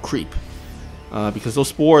fight off creep. Because those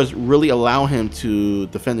spores really allow him to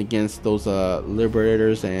defend against those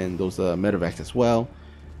liberators and those medevacs as well.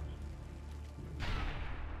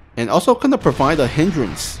 And also kind of provide a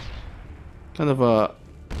hindrance, kind of a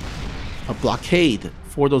blockade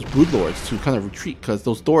for those broodlords to kind of retreat, because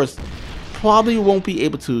those doors probably won't be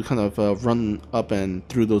able to kind of run up and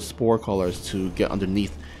through those spore collars to get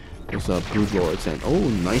underneath those broodlords. And oh,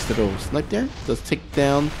 nice little snipe there. Does take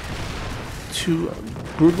down 2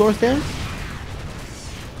 broodlords there.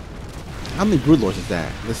 How many broodlords is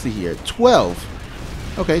that? Let's see here.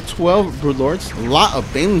 12. Okay, 12 broodlords. A lot of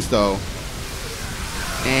banelings though.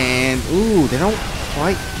 And ooh, they don't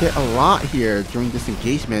quite get a lot here during this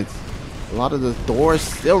engagement. A lot of the doors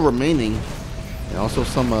still remaining, and also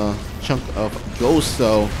some chunk of ghosts.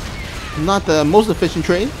 So not the most efficient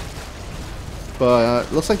trade, but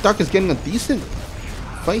looks like Dark is getting a decent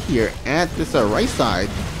fight here at this right side,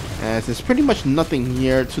 as there's pretty much nothing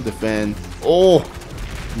here to defend. Oh,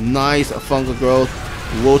 nice fungal growth.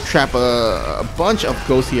 Will trap a bunch of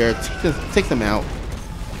ghosts here, take them out.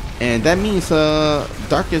 And that means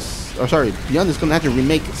Dark is, or sorry, Byun is gonna have to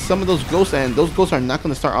remake some of those ghosts, and those ghosts are not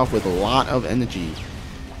gonna start off with a lot of energy.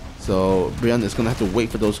 So Byun is gonna have to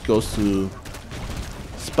wait for those ghosts to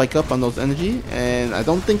spike up on those energy, and I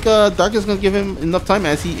don't think Dark is gonna give him enough time,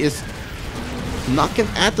 as he is knocking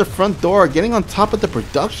at the front door, getting on top of the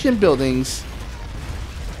production buildings.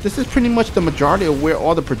 This is pretty much the majority of where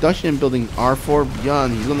all the production buildings are for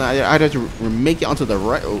Byun. He's gonna either have to remake it onto the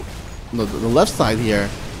right, the left side here.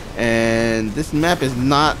 And this map is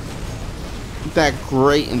not that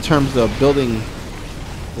great in terms of building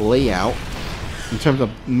layout, in terms of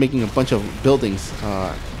making a bunch of buildings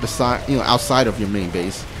beside, outside of your main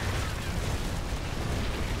base,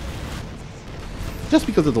 just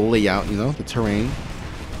because of the layout, the terrain.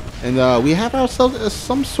 And we have ourselves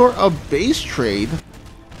some sort of base trade,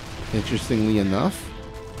 interestingly enough.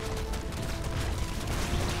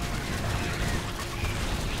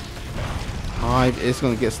 Hive is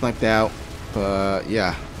going to get sniped out, but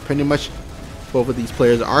yeah, pretty much both of these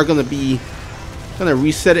players are going to be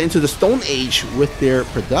reset it into the Stone Age with their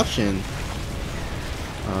production.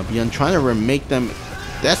 Byun trying to remake them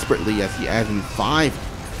desperately, as he adds in five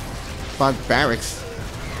barracks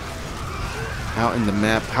out in the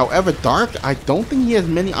map. However, Dark, I don't think he has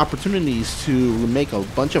many opportunities to remake a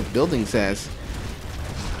bunch of buildings, as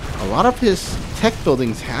a lot of his tech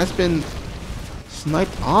buildings has been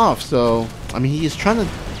sniped off. So I mean, he is trying to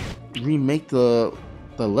remake the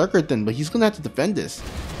Lurker Den, but he's gonna have to defend this.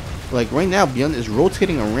 Like right now, Byun is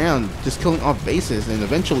rotating around, just killing off bases, and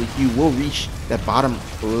eventually he will reach that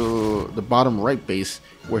the bottom right base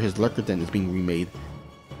where his Lurker Den is being remade.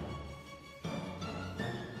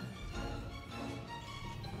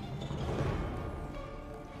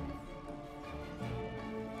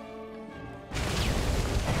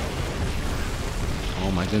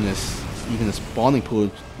 Oh my goodness. Even the spawning pool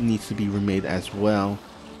needs to be remade as well.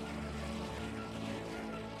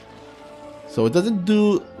 So it doesn't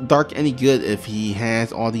do Dark any good if he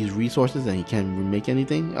has all these resources and he can't remake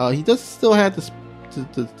anything. He does still have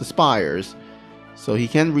the spires, so he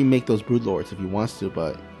can remake those broodlords if he wants to,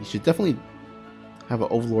 but he should definitely have an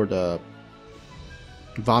overlord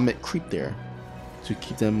vomit creep there to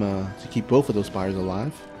keep them to keep both of those spires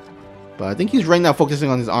alive. But I think he's right now focusing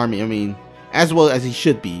on his army. I mean, as well as he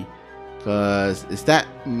should be. Because it's that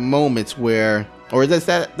moment where, or that's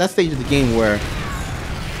that stage of the game where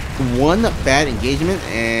one bad engagement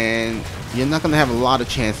and you're not going to have a lot of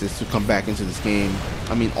chances to come back into this game.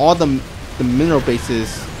 I mean, all the mineral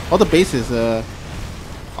bases, all the bases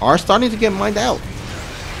are starting to get mined out.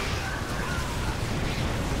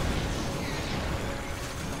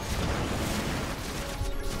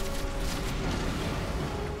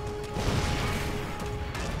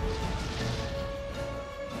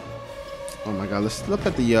 Oh my god, let's look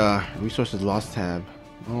at the resources lost tab.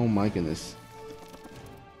 Oh my goodness.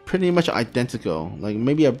 Pretty much identical. Like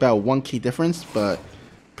maybe about 1 key difference, but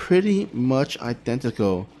pretty much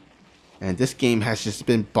identical. And this game has just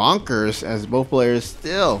been bonkers, as both players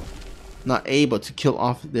still not able to kill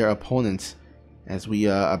off their opponents, as we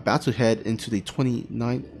are about to head into the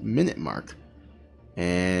 29-minute mark.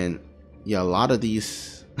 And yeah, a lot of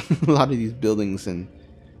these buildings and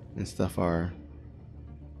and stuff are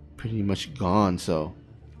pretty much gone, so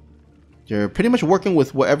they're pretty much working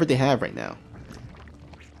with whatever they have right now.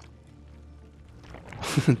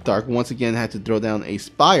 Dark once again had to throw down a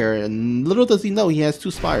spire, and little does he know he has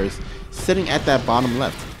 2 spires sitting at that bottom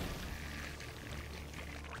left.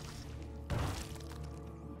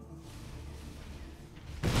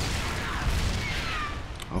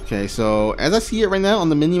 Okay, so as I see it right now on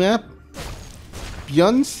the mini-map,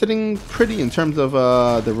 Byun's sitting pretty in terms of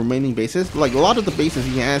the remaining bases. Like, a lot of the bases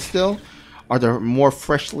he has still are the more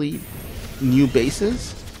freshly new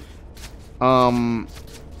bases.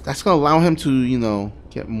 That's gonna allow him to, you know,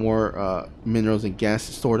 get more minerals and gas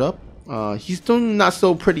stored up. He's doing not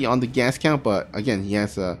so pretty on the gas count, but again, he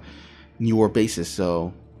has a newer bases,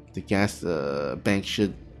 so the gas bank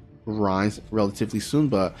should rise relatively soon.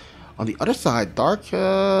 But on the other side, Dark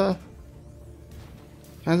has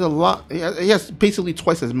a lot. He has basically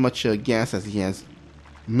twice as much gas as he has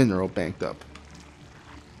mineral banked up.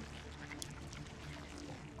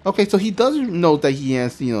 Okay, so he does know that he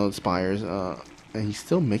has, you know, spires, and he's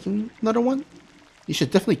still making another one. He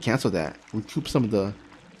should definitely cancel that, recoup some of the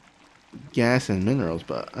gas and minerals,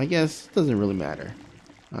 but I guess it doesn't really matter.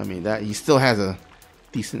 I mean, that he still has a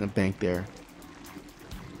decent bank there.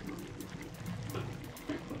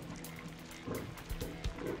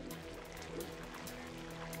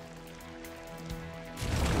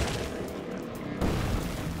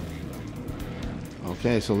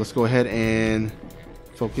 Okay, so let's go ahead and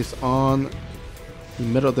focus on the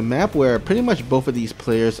middle of the map, where pretty much both of these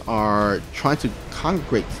players are trying to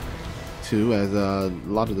congregate to, as a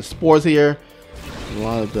lot of the spores here, a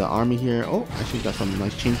lot of the army here. Oh, actually got some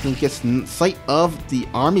nice changeling. Gets sight of the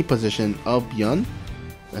army position of Byun.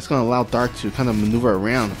 That's going to allow Dark to kind of maneuver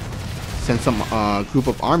around, send some group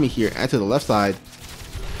of army here and to the left side.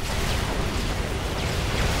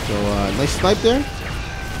 So nice snipe there.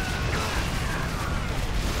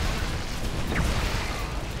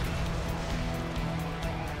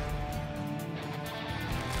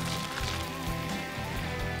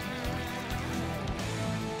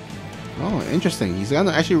 Oh, interesting. He's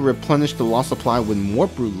gonna actually replenish the lost supply with more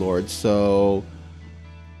Brood Lords, so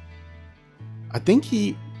I think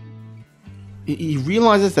he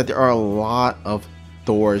realizes that there are a lot of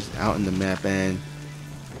doors out in the map, and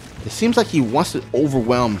it seems like he wants to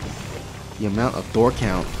overwhelm the amount of door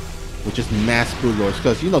count with just mass Brood Lords,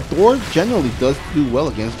 because, you know, door generally does do well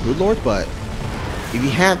against Brood Lords, but if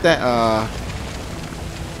you have that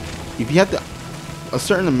a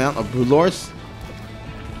certain amount of Brood Lords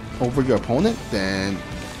over your opponent, then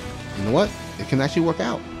you know what, it can actually work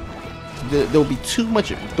out. There will be too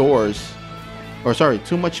much doors, or sorry,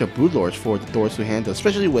 too much Brood Lords for the doors to handle,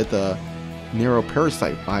 especially with a narrow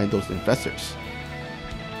parasite by those infestors.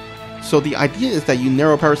 So the idea is that you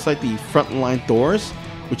narrow parasite the front line doors,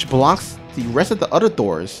 which blocks the rest of the other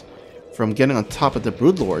doors from getting on top of the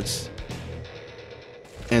Brood Lords,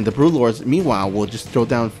 and the Brood Lords meanwhile will just throw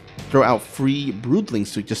out free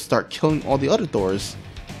broodlings to just start killing all the other doors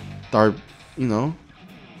that are, you know,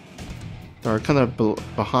 that are kind of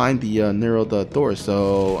behind the narrowed doors.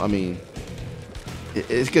 So I mean,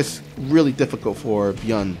 it gets really difficult for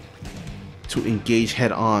Byun to engage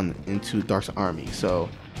head on into Dark's army. So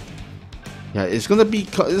yeah, it's gonna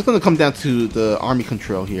come down to the army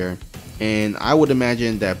control here, and I would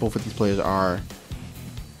imagine that both of these players are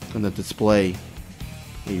gonna display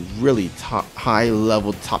a really high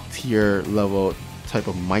level, top tier level type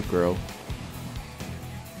of micro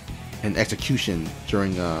and execution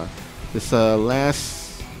during this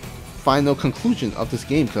last final conclusion of this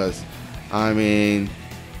game, because I mean,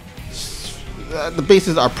 the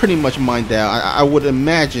bases are pretty much mined out. I would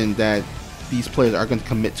imagine that these players are going to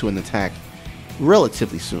commit to an attack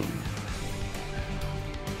relatively soon.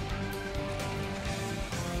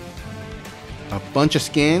 A bunch of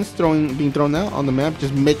scans being thrown out on the map,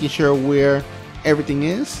 just making sure where everything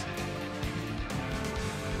is.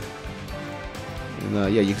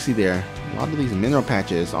 And yeah, you can see there, a lot of these mineral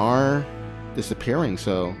patches are disappearing,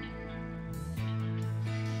 so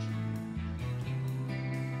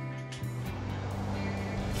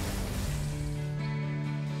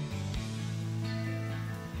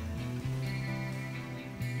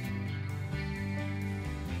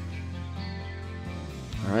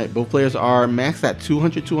alright, both players are maxed at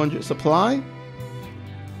 200 supply.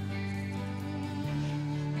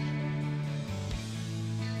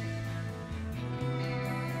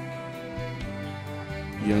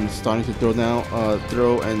 Byun's starting to throw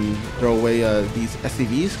away these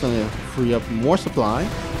SCVs, gonna free up more supply,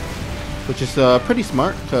 which is pretty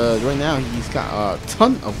smart, because right now he's got a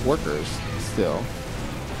ton of workers still.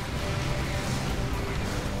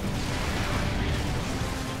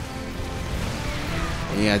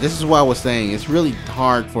 Yeah, this is what I was saying. It's really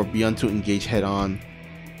hard for Byun to engage head-on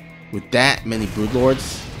with that many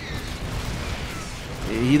Broodlords.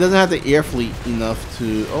 He doesn't have the air fleet enough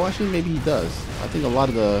to... Oh, actually, maybe he does. I think a lot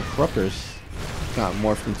of the Corruptors got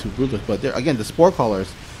morphed into Broodlords. But they're, again, the Spore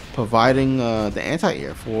Callers providing the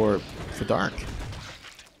anti-air for Dark.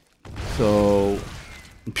 So,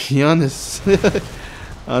 Byun is...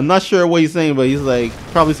 I'm not sure what he's saying, but he's like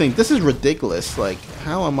probably saying, this is ridiculous. Like,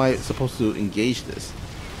 how am I supposed to engage this?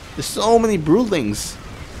 There's so many Broodlings.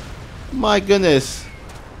 My goodness.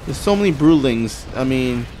 There's so many Broodlings. I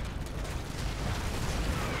mean...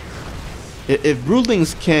 If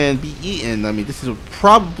Broodlings can be eaten, I mean, this will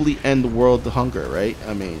probably end the world of hunger, right?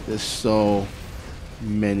 I mean, there's so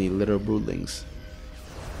many little Broodlings.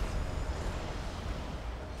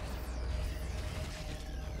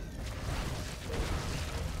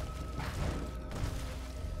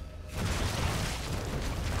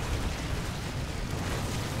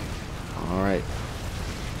 All right.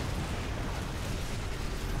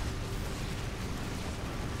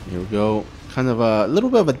 Here we go. Kind of a little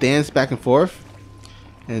bit of a dance back and forth,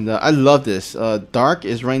 and I love this. Dark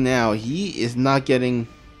is right now, he is not getting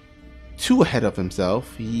too ahead of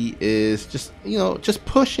himself. He is just, you know, just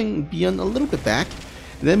pushing Byun a little bit back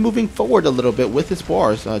and then moving forward a little bit with his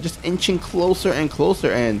bars, just inching closer and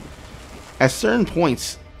closer, and at certain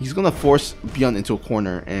points he's gonna force Byun into a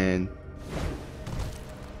corner, and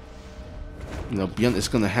you know, Byun is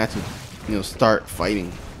gonna have to, you know, start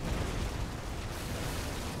fighting.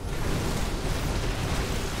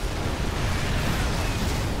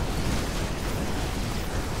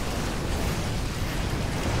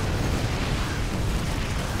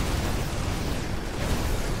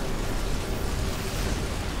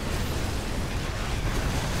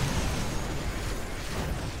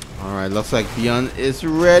 Alright, looks like Byun is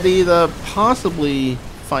ready to possibly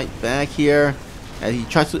fight back here as he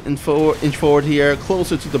tries to inch forward here,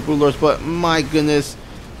 closer to the Broodlords, but my goodness,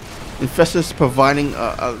 Infestors providing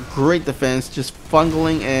a great defense, just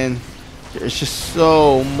fungling, and there's just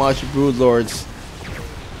so much Broodlords.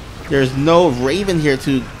 There's no Raven here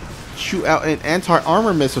to shoot out an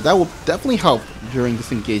anti-armor missile. That will definitely help during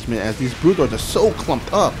this engagement as these Broodlords are so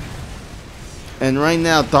clumped up. And right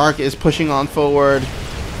now, Dark is pushing on forward.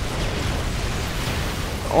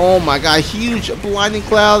 Oh my god, huge blinding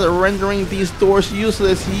cloud rendering these doors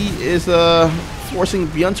useless. He is forcing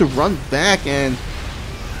Byun to run back, and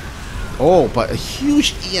oh, but a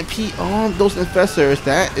huge EMP on those Infestors.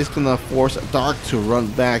 That is gonna force Dark to run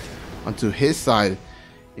back onto his side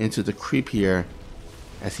into the creep here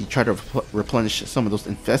as he tried to replenish some of those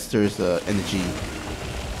Infestors' energy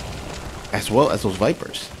as well as those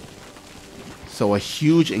Vipers. So a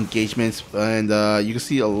huge engagement, and you can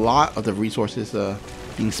see a lot of the resources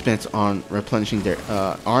being spent on replenishing their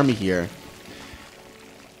army here.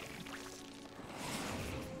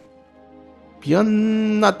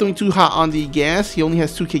 Byun not doing too hot on the gas. He only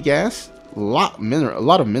has 2k gas. A lot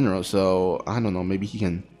of minerals. So I don't know. Maybe he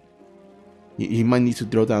can. He might need to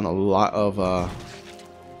throw down a lot of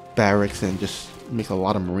barracks and just make a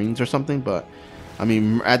lot of Marines or something. But I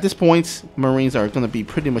mean, at this point, Marines are going to be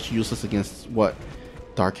pretty much useless against what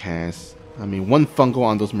Dark has. I mean, one fungal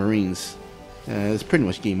on those Marines. It's pretty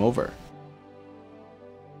much game over.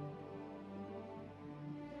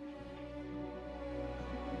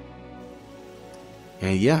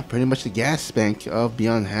 And yeah, pretty much the gas bank of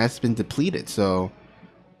Byun has been depleted. So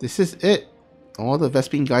this is it. All the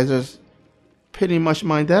Vespene geysers pretty much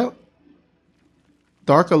mined out.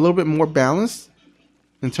 Dark a little bit more balanced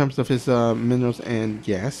in terms of his minerals and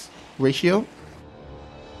gas ratio.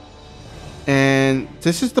 And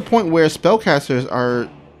this is the point where spellcasters are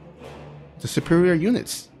the superior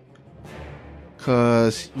units,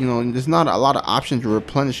 because you know there's not a lot of options to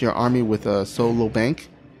replenish your army with a so low bank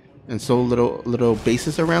and so little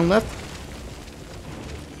bases around left.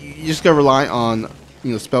 You just gotta rely on,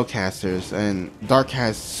 you know, spellcasters, and Dark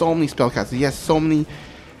has so many spellcasters. He has so many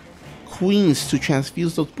queens to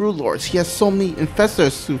transfuse those Broodlords. He has so many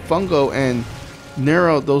Infestors to fungo and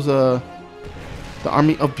narrow those the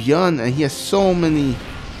army of Byun, and he has so many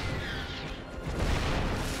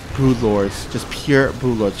Broodlords, just pure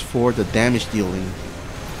Broodlords for the damage dealing.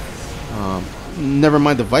 Never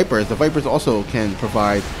mind the Vipers. The Vipers also can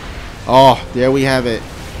provide. Oh, there we have it.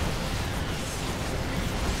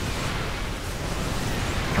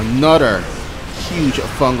 Another huge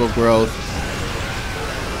fungal growth.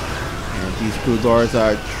 And these Broodlords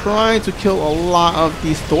are trying to kill a lot of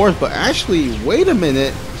these doors, but actually, wait a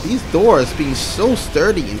minute. These doors being so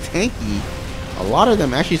sturdy and tanky, a lot of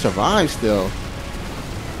them actually survive still.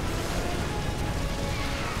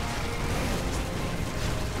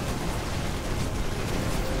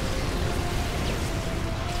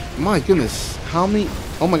 my goodness, how many?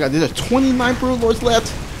 Oh my god, there's 29 Broodlords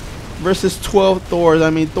left versus 12 Thors. I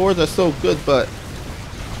mean, Thors are so good, but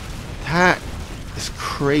that is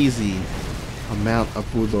crazy amount of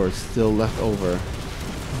Broodlords still left over.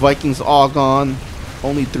 Vikings all gone.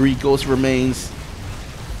 Only 3 ghosts remains.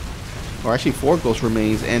 Or actually 4 ghosts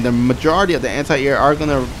remains. And the majority of the anti-air are going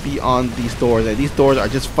to be on these Thors. And these Thors are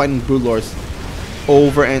just fighting Broodlords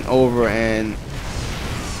over and over. And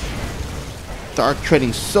Dark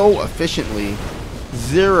trading so efficiently.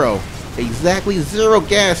 Exactly zero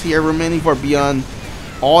gas here remaining for Byun.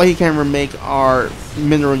 All he can remake are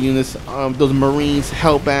mineral units. Those Marines,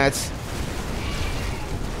 Hellbats.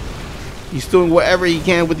 He's doing whatever he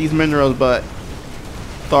can with these minerals, but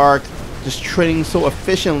Dark just trading so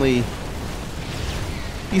efficiently.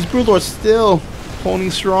 These Broodlords still holding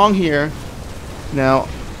strong here. Now,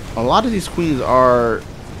 a lot of these queens are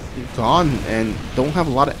gone and don't have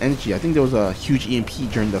a lot of energy. I think there was a huge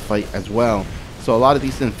EMP during the fight as well. So a lot of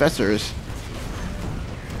these infestors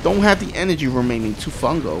don't have the energy remaining to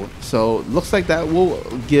Fungo. So looks like that will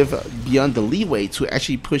give Byun the leeway to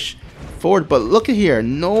actually push forward. But look at here,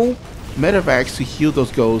 no medevacs to heal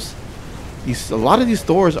those ghosts. A lot of these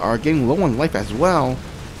Thors are getting low on life as well.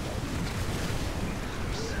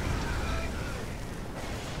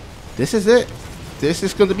 This is it. This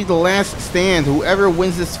is going to be the last stand. Whoever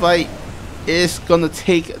wins this fight is going to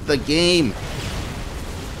take the game.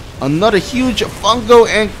 Another huge Fungo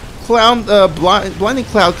and Cloud, Blinding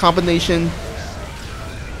Cloud combination.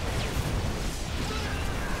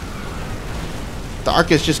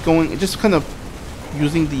 Dark is just kind of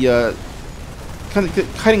using the kind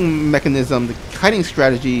of kiting mechanism, the kiting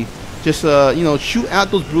strategy. Just you know, shoot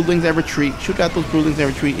out those broodlings and retreat. Shoot out those broodlings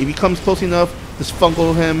and retreat. If he comes close enough, just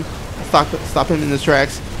Fungo him, stop him in his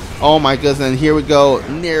tracks. Oh my goodness! And here we go,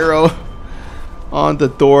 Nero on the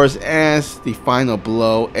doors as the final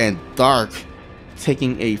blow, and Dark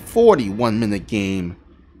taking a 41-minute game,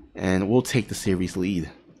 and we'll take the series lead.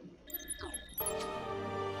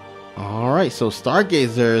 Alright, so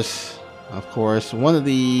Stargazers, of course, one of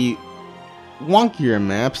the wonkier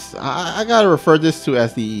maps. I gotta refer this to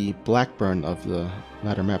as the Blackburn of the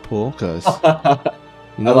ladder map pool, because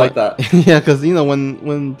you know, I like that. Yeah, because you know,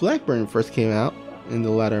 when Blackburn first came out in the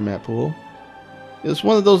ladder map pool, it was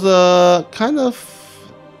one of those kind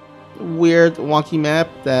of weird wonky map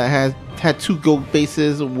that had 2 gold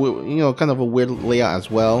bases, you know, kind of a weird layout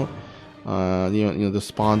as well. You know, the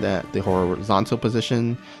spawned at the horizontal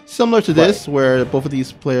position, similar to this, where both of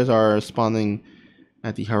these players are spawning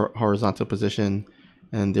at the horizontal position.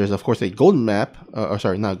 And there's of course a gold map, or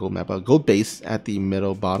sorry, not a gold map, a gold base at the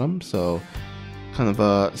middle bottom. So kind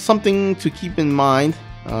of something to keep in mind.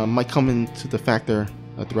 Might come into the factor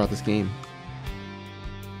throughout this game.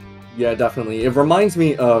 Yeah, definitely. It reminds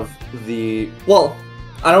me of well,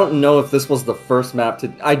 I don't know if this was the first map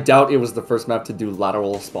to... I doubt it was the first map to do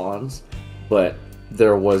lateral spawns, but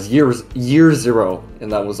there was year 0, and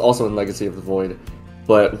that was also in Legacy of the Void.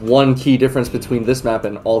 But one key difference between this map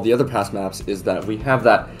and all the other past maps is that we have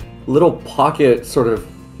that little pocket sort of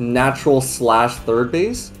natural / third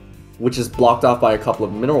base, which is blocked off by a couple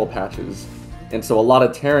of mineral patches. And so a lot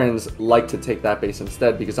of Terrans like to take that base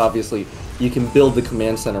instead, because obviously you can build the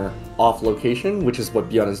command center off location, which is what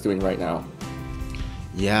Byun is doing right now.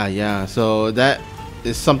 Yeah. So that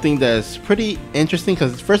is something that's pretty interesting,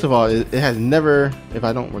 because first of all, it has never, if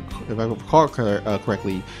I recall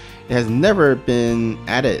correctly, it has never been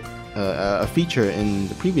added a feature in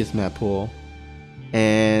the previous map pool,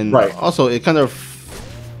 and also it kind of,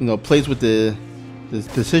 you know, plays with the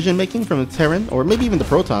decision making from the Terran, or maybe even the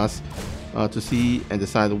Protoss, to see and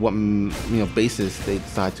decide what, you know, bases they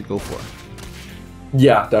decide to go for.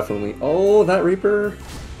 Yeah, definitely. Oh, that Reaper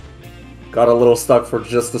got a little stuck for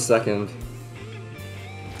just a second.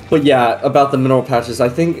 But yeah, about the mineral patches, I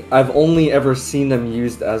think I've only ever seen them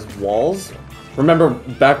used as walls. Remember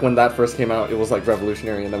back when that first came out, it was like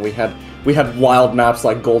revolutionary, and then we had wild maps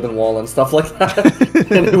like Golden Wall and stuff like that,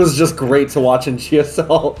 and it was just great to watch in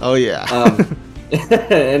GSL. Oh yeah.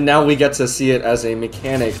 And now we get to see it as a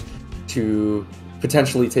mechanic to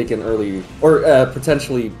potentially take an early, or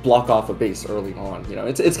potentially block off a base early on. You know,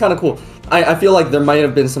 it's kind of cool. I feel like there might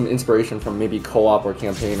have been some inspiration from maybe co-op or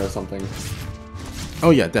campaign or something. Oh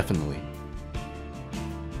yeah, definitely.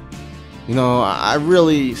 You know, I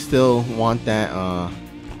really still want that. I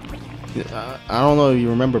don't know if you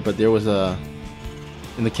remember, but there was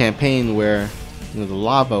in the campaign where, you know, the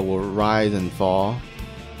lava will rise and fall.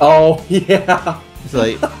 Oh yeah. It's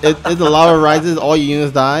like if the lava rises, all your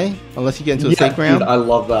units die unless you get into a safe ground. Dude, I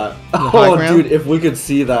love that. Oh, dude, if we could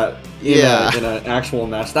see that in an actual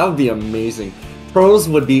match, that would be amazing. Pros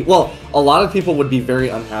would be, well, a lot of people would be very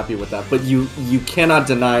unhappy with that, but you cannot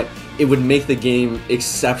deny it would make the game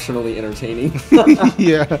exceptionally entertaining.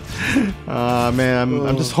 Yeah. Man,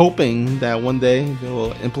 I'm just hoping that one day they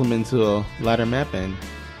will implement to a ladder map and.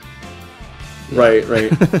 Yeah. Right.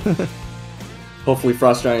 Hopefully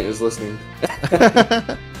Frost Giant is listening.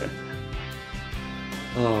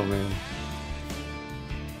 Oh man.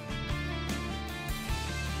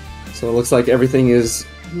 So it looks like everything is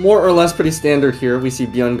more or less pretty standard here. We see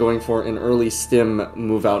Byun going for an early stim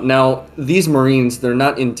move out. Now, these Marines, they're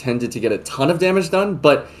not intended to get a ton of damage done,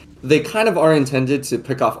 but they kind of are intended to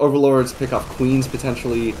pick off Overlords, pick off Queens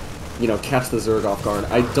potentially, you know, catch the Zerg off guard.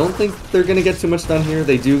 I don't think they're going to get too much done here.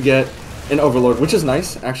 They do get an Overlord, which is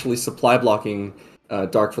nice, actually supply blocking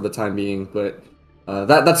Dark for the time being, but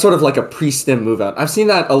that's sort of like a pre-stim move out. I've seen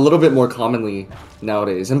that a little bit more commonly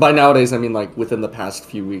nowadays, and by nowadays I mean like within the past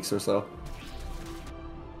few weeks or so.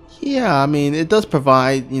 Yeah, I mean, it does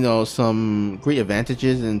provide, you know, some great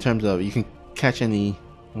advantages in terms of you can catch any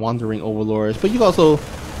wandering Overlords, but you also,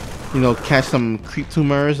 you know, catch some creep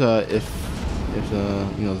tumors if the,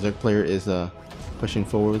 you know, Zerg player is pushing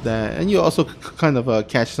forward with that, and you also kind of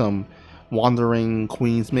catch some wandering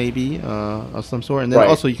Queens maybe of some sort, and then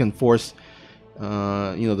also you can force you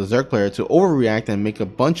know, the Zerg player to overreact and make a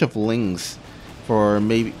bunch of lings for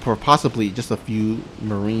possibly just a few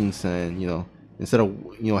Marines, and you know, instead of,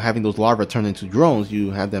 you know, having those larvae turn into drones, you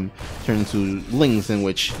have them turn into lings, in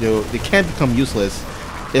which they can become useless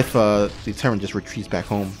if the Terran just retreats back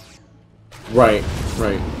home. Right.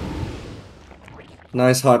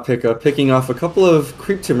 Nice hot pickup, picking off a couple of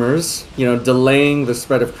creep tumors, you know, delaying the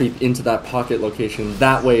spread of creep into that pocket location.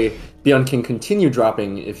 That way, Byun can continue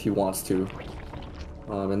dropping if he wants to.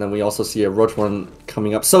 And then we also see a Roach one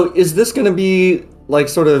coming up. So is this going to be like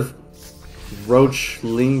sort of Roach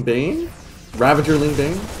Ling Bane? Ravager Ling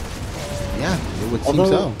Bane? Yeah, it would seem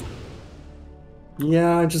so.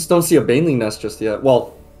 Yeah, I just don't see a Baneling nest just yet.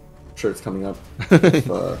 Well, I'm sure it's coming up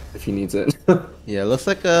if he needs it. Yeah, looks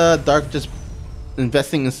like Dark just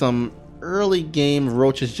investing in some early game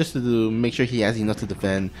Roaches just to make sure he has enough to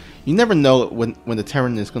defend. You never know when the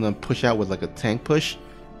Terran is going to push out with like a tank push,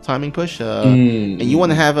 timing push, and you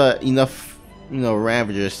want to have enough, you know,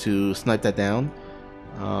 Ravagers to snipe that down.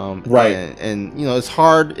 And you know, it's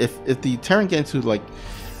hard if the Terran get into like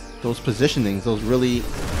those positionings, those really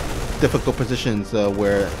difficult positions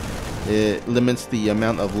where it limits the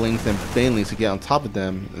amount of lings and banelings to get on top of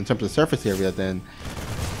them in terms of surface area, then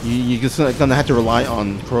you're just gonna have to rely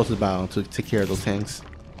on Corrosive Bow to take care of those tanks.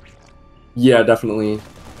 Yeah, definitely.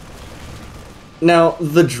 Now,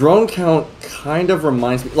 the drone count kind of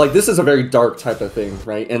reminds me, like, this is a very Dark type of thing,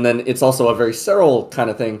 right? And then it's also a very Serral kind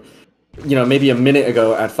of thing. You know, maybe a minute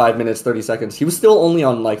ago at 5 minutes, 30 seconds, he was still only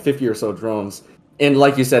on like 50 or so drones. And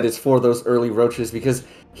like you said, it's for those early Roaches because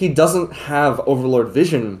he doesn't have Overlord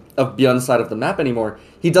vision of Byun's side of the map anymore.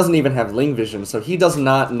 He doesn't even have Ling vision, so he does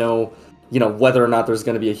not know, you know, whether or not there's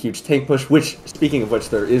going to be a huge tank push, which, speaking of which,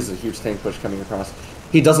 there is a huge tank push coming across.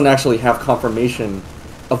 He doesn't actually have confirmation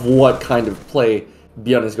of what kind of play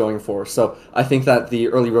Byun is going for. So I think that the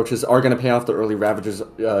early Roaches are going to pay off, the early Ravagers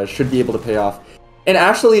should be able to pay off. And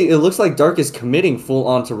actually, it looks like Dark is committing full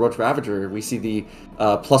on to Roach Ravager. We see the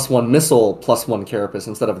 +1 missile, +1 carapace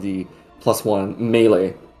instead of the +1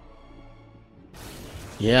 melee.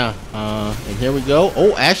 Yeah, and here we go.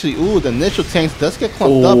 Oh, actually, the initial tanks does get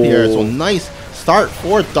clumped up here. So nice start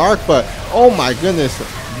for Dark, but oh my goodness,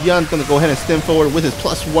 Byun's gonna go ahead and stem forward with his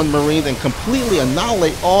 +1 Marines and completely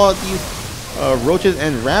annihilate all these Roaches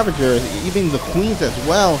and Ravagers, even the Queens as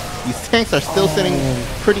well. These tanks are still sitting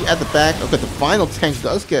pretty at the back. Okay, the final tank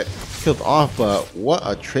does get killed off, but what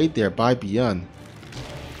a trade there by Byun.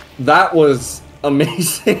 That was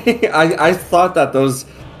amazing. I thought that those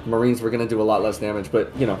Marines were going to do a lot less damage,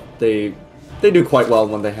 but, you know, they do quite well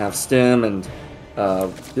when they have stim, and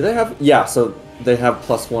do they have? Yeah, so they have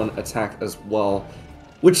 +1 attack as well,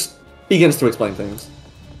 which begins to explain things.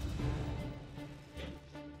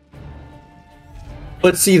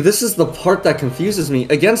 But see, this is the part that confuses me.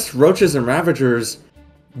 Against Roaches and Ravagers,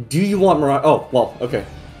 do you want Marauders? Oh, well, okay.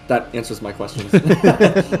 That answers my question.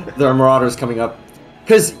 There are Marauders coming up.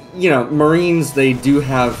 Because, you know, Marines, they do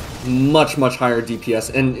have much, much higher DPS,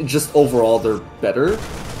 and just overall, they're better.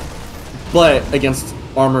 But against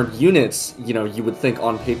armored units, you know, you would think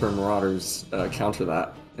on paper Marauders counter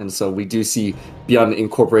that. And so we do see Byun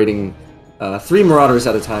incorporating 3 Marauders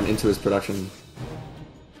at a time into his production.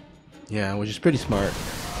 Yeah, which is pretty smart.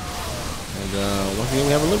 And once again,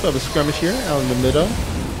 we have a little bit of a skirmish here out in the middle.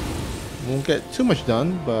 Won't get too much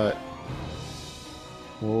done, but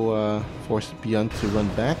we'll force Byun to run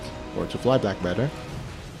back, or to fly back rather.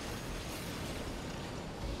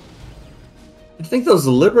 I think those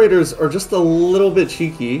Liberators are just a little bit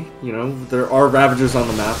cheeky. You know, there are Ravagers on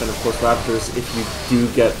the map, and of course Ravagers, if you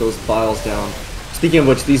do get those Biles down. Speaking of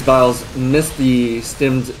which, these Biles missed the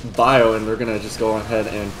stimmed bio, and they're going to just go ahead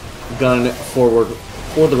and gun forward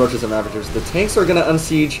for the Roaches and Ravagers. The tanks are going to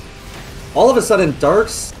unsiege. All of a sudden,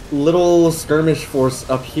 Dark's little skirmish force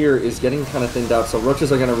up here is getting kind of thinned out, so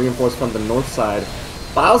Roaches are going to reinforce from the north side.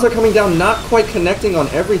 Biles are coming down, not quite connecting on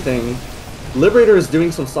everything. Liberator is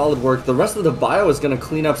doing some solid work. The rest of the bio is going to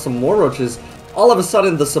clean up some more Roaches. All of a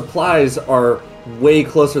sudden, the supplies are way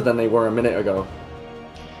closer than they were a minute ago.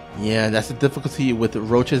 Yeah, that's the difficulty with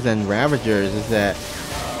Roaches and Ravagers, is that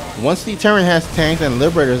once the Terran has tanks and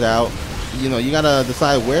Liberators out, you know, you gotta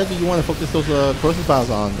decide where do you want to focus those corrosive biles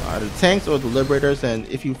on, either the tanks or the Liberators. And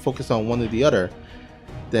if you focus on one or the other,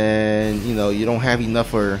 then you know you don't have enough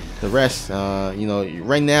for the rest. You know,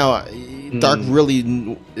 right now Dark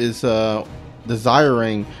really is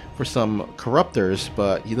desiring for some corruptors,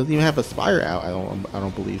 but he doesn't even have a Spire out. I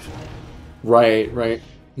don't believe. Right.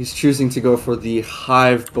 He's choosing to go for the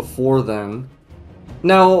Hive before then.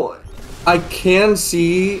 Now, I can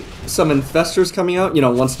see some Infestors coming out. You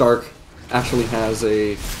know, once Dark actually has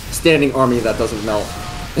a standing army that doesn't melt.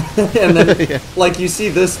 And then, yeah. Like you see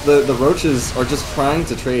this, the Roaches are just trying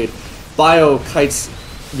to trade. Bio kites,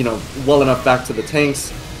 you know, well enough back to the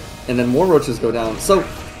tanks, and then more Roaches go down. So,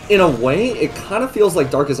 in a way, it kind of feels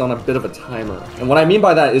like Dark is on a bit of a timer. And what I mean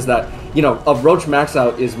by that is that, you know, a Roach max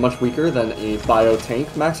out is much weaker than a Bio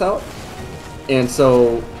tank max out. And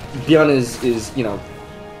so, Byun is, you know,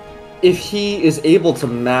 if he is able to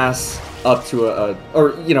mass up to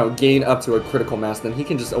or, you know, gain up to a critical mass, then he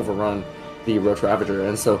can just overrun the Roach Ravager.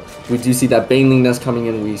 And so, we do see that Baneling Nest coming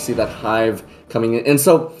in, we see that Hive coming in. And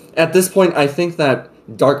so, at this point, I think that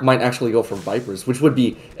Dark might actually go for Vipers, which would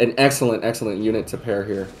be an excellent unit to pair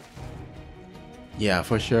here. Yeah,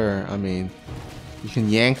 for sure. I mean, you can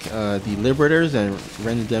yank the Liberators and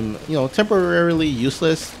render them, you know, temporarily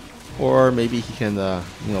useless, or maybe he can,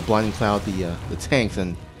 you know, blinding cloud the tanks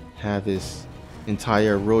and have his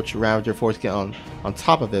entire Roach Ravager force get on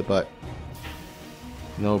top of it. But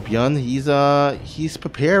you know, Byun, he's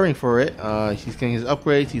preparing for it. He's getting his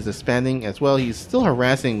upgrades. He's expanding as well. He's still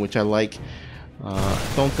harassing, which I like.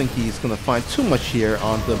 I don't think he's going to find too much here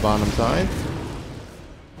on the bottom side.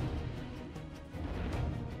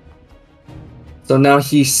 So now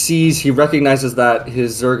he recognizes that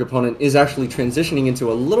his Zerg opponent is actually transitioning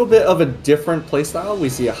into a little bit of a different playstyle. We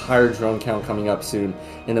see a higher drone count coming up soon,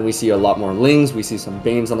 and then we see a lot more Lings, we see some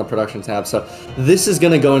Banes on the production tab. So this is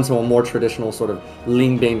going to go into a more traditional sort of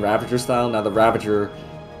Ling Bane Ravager style. Now the Ravager,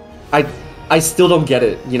 I still don't get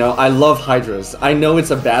it, you know. I love Hydras. I know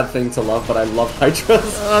it's a bad thing to love, but I love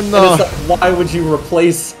Hydras. No. And it's like, why would you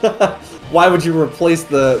replace the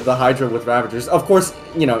Hydra with Ravagers? Of course,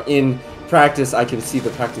 you know, in practice, I can see the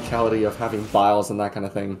practicality of having Biles and that kind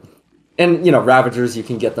of thing. And, you know, Ravagers, you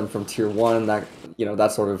can get them from tier 1, that, you know,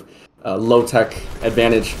 that sort of low-tech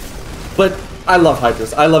advantage. But I love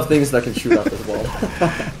Hydras. I love things that can shoot up as well.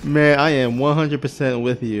 Man, I am 100%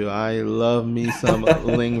 with you. I love me some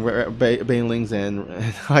Banelings and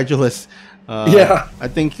Hydralists. Yeah. I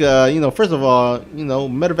think, you know, first of all, you know,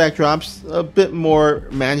 medevac drops a bit more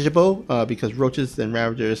manageable because Roaches and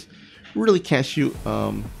Ravagers really can't shoot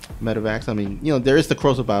medevacs. I mean, you know, there is the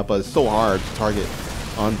corrosive bile, but it's so hard to target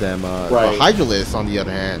on them. Right. Hydralists, on the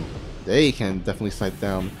other hand, they can definitely snipe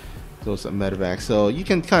down those medevacs. So you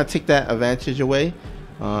can kind of take that advantage away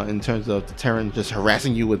in terms of the Terran just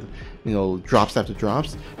harassing you with, you know, drops after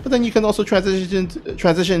drops. But then you can also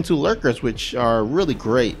transition into Lurkers, which are really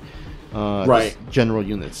great general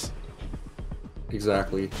units.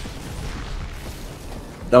 Exactly.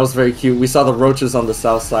 That was very cute. We saw the Roaches on the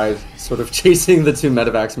south side sort of chasing the two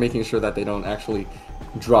medevacs, making sure that they don't actually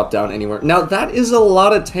drop down anywhere. Now, that is a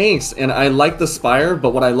lot of tanks, and I like the Spire,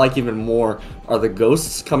 but what I like even more are the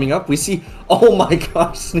Ghosts coming up. We see, oh my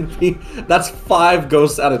gosh, Snoopy, that's 5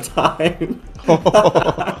 Ghosts at a time.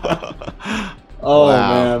 Oh,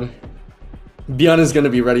 wow. Man. Byun is going to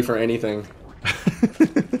be ready for anything.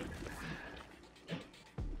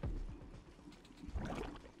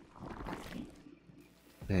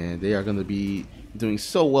 And they are going to be doing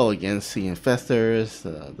so well against the Infestors,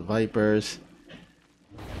 the Vipers.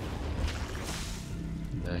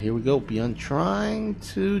 Here we go. Byun trying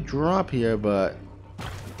to drop here, but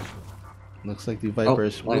looks like the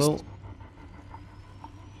Vipers will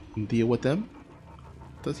deal with them.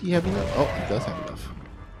 Does he have enough? Oh, he does have enough.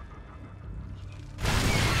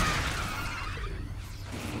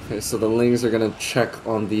 Okay, so the Lings are going to check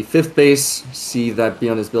on the 5th base, see that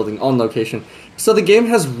Byun is building on location. So the game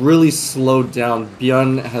has really slowed down.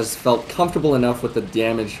 Byun has felt comfortable enough with the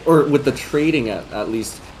damage, or with the trading at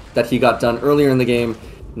least, that he got done earlier in the game.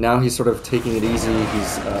 Now he's sort of taking it easy.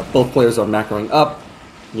 He's both players are macroing up,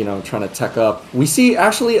 you know, trying to tech up. We see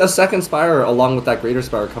actually a second Spire along with that Greater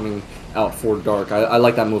Spire coming out for Dark. I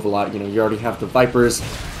like that move a lot. You know, you already have the Vipers.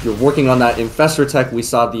 You're working on that Infestor tech. We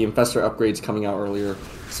saw the Infestor upgrades coming out earlier.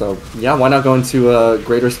 So yeah, why not go into a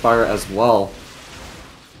Greater Spire as well?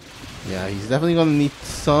 Yeah, he's definitely going to need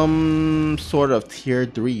some sort of tier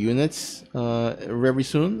 3 units very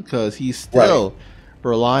soon, because he's still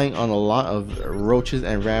relying on a lot of Roaches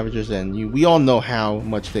and Ravagers, and we all know how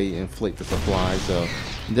much they inflate the supply, so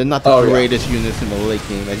they're not the greatest units in the late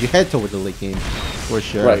game as you head toward the late game, for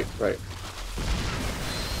sure. Right.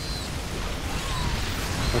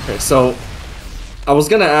 Okay, so I was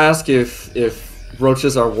going to ask if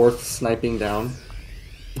Roaches are worth sniping down.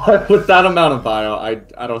 But with that amount of bio,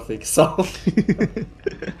 I don't think so.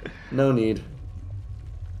 No need.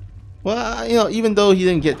 Well, you know, even though he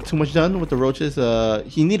didn't get too much done with the Roaches,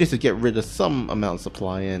 he needed to get rid of some amount of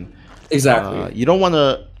supply in. Exactly. You don't want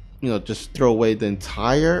to, you know, just throw away the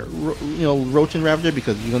entire, Roach and Ravager,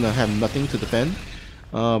 because you're gonna have nothing to defend.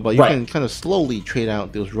 But you can kind of slowly trade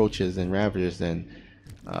out those Roaches and Ravagers, and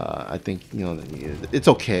I think, you know, it's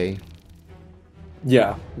okay.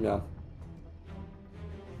 Yeah.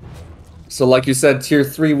 So like you said, tier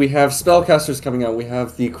 3, we have Spellcasters coming out. We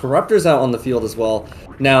have the Corruptors out on the field as well.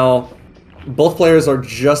 Now, both players are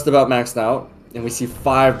just about maxed out, and we see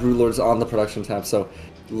 5 Broodlords on the production tab. So,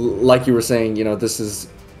 like you were saying, you know, this is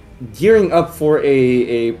gearing up for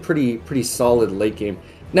a pretty solid late game.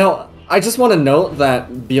 Now, I just want to note that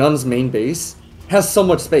Byun's main base has so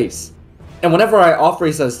much space. And whenever I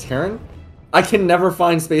off-race as Terran, I can never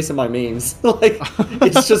find space in my mains. Like,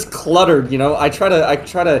 it's just cluttered, you know? I try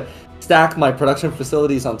to stack my production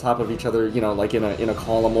facilities on top of each other, you know, like in a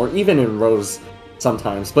column or even in rows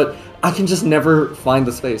sometimes, but I can just never find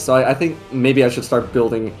the space. So I think maybe I should start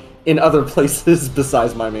building in other places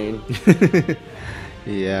besides my main.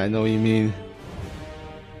 Yeah, I know what you mean.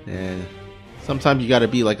 And sometimes you gotta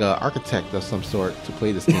be like an architect of some sort to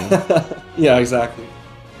play this game. Yeah, exactly.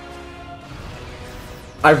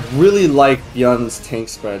 I really like Byun's tank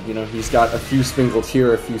spread. You know, he's got a few sprinkled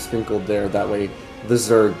here, a few sprinkled there. That way the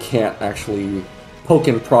Zerg can't actually poke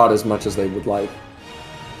and prod as much as they would like.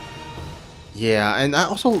 Yeah, and I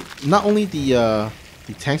also, not only the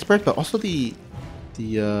tank spread, but also the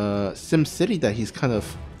Sim City that he's kind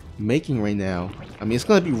of making right now. I mean, it's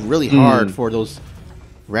gonna be really hard for those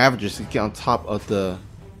Ravagers to get on top of the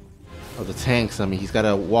tanks. I mean, he's got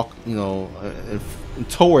to walk, you know,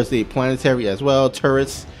 towards the planetary as well,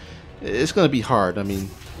 turrets. It's gonna be hard. I mean,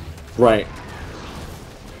 right.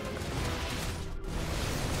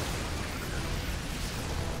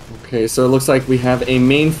 Okay, so it looks like we have a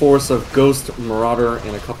main force of Ghost, Marauder,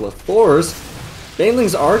 and a couple of Thors.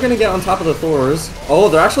 Banelings are going to get on top of the Thors. Oh,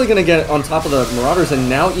 they're actually going to get on top of the Marauders, and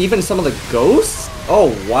now even some of the Ghosts?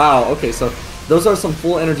 Oh, wow. Okay, so those are some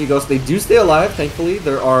full energy Ghosts. They do stay alive, thankfully.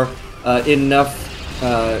 There are enough,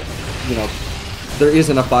 you know, there is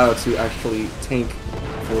enough bio to actually tank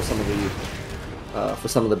for some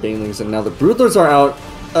of the Banelings, and now the Broodlords are out.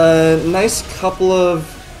 A nice couple of,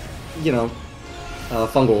 you know,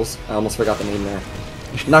 Fungals. I almost forgot the name there.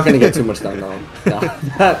 Not going to get too much done though. No,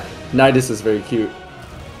 that Nidus is very cute.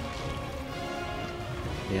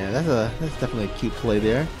 Yeah, that's definitely a cute play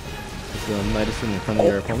there. It's Nidus in front of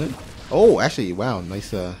your opponent. Oh, actually, wow,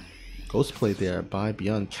 nice ghost play there by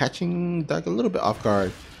Byun, catching Dark a little bit off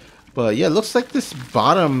guard. But yeah, it looks like this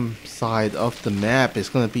bottom side of the map is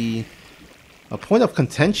going to be a point of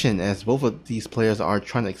contention, as both of these players are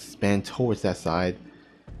trying to expand towards that side.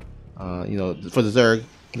 You know, for the Zerg,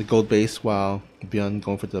 the gold base, while Byun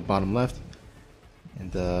going for the bottom left.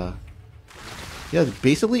 And yeah,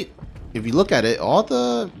 basically, if you look at it, all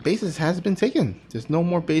the bases has been taken. There's no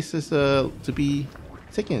more bases to be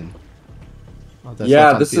taken.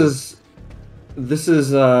 Yeah, this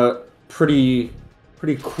is a pretty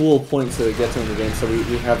cool point to get to in the game. So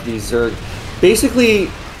we have the Zerg basically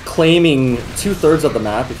claiming 2/3 of the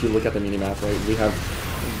map. If you look at the mini map, right, we have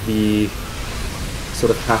the sort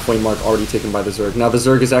of halfway mark already taken by the Zerg. Now the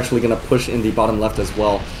Zerg is actually going to push in the bottom left as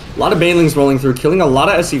well. A lot of Banelings rolling through, killing a lot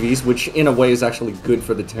of SCVs, which in a way is actually good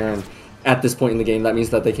for the Terran at this point in the game. That means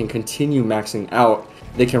that they can continue maxing out.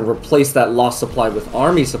 They can replace that lost supply with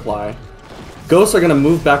army supply. Ghosts are going to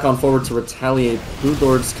move back on forward to retaliate.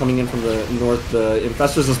 Broodlords coming in from the north, the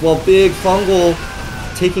Infestors as well. Big Fungal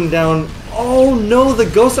taking down... Oh no, the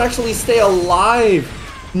Ghosts actually stay alive!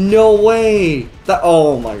 No way!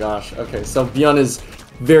 Oh my gosh. Okay, so Byun is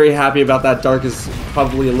very happy about that. Dark is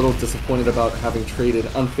probably a little disappointed about having traded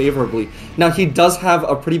unfavorably. Now, he does have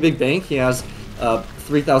a pretty big bank. He has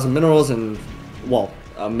 3,000 minerals, and, well,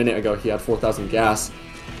 a minute ago he had 4,000 gas.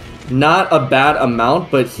 Not a bad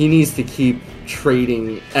amount, but he needs to keep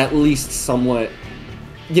trading at least somewhat.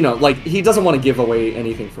 You know, like, he doesn't want to give away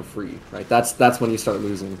anything for free, right? That's when you start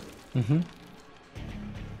losing. Mm-hmm.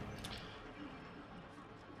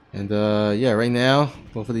 And yeah, right now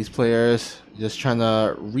both of these players just trying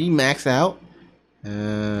to remax out.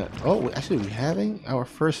 Oh, actually, we're having our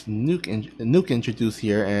first nuke introduced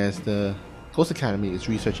here as the Ghost Academy is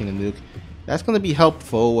researching a nuke. That's going to be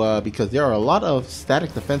helpful because there are a lot of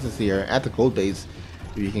static defenses here at the gold base.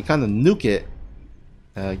 If you can kind of nuke it,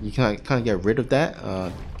 you can kind of get rid of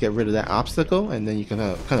that obstacle, and then you can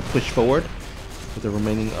kind of push forward with the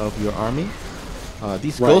remaining of your army.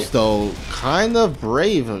 These ghosts, though, kind of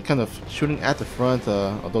brave, kind of shooting at the front,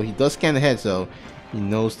 although he does scan ahead, so he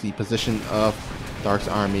knows the position of Dark's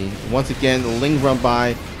army. Once again, Ling run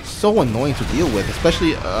by, so annoying to deal with,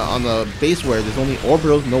 especially on the base where there's only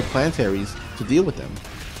orbitals, no planetaries to deal with them.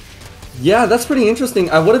 Yeah, that's pretty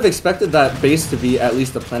interesting. I would have expected that base to be at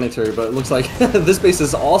least a planetary, but it looks like this base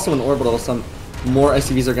is also an orbital. Some more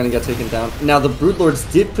SCVs are going to get taken down. Now, the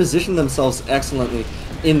Broodlords did position themselves excellently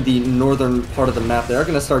in the northern part of the map. They are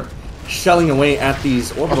going to start shelling away at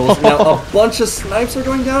these orbitals. Now, a bunch of snipes are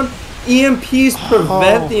going down. EMPs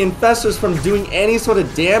prevent the infestors from doing any sort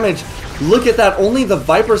of damage. Look at that. Only the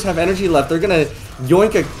Vipers have energy left. They're going to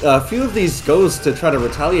yoink a few of these ghosts to try to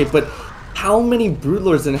retaliate, but how many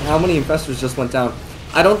Broodlords and how many infestors just went down?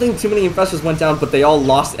 I don't think too many infestors went down, but they all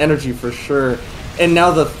lost energy for sure. And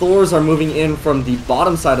now the Thors are moving in from the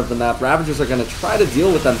bottom side of the map. Ravagers are going to try to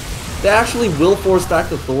deal with them. They actually will force back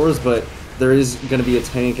the Thors, but there is going to be a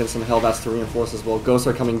tank and some Hellbats to reinforce as well. Ghosts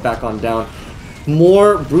are coming back on down.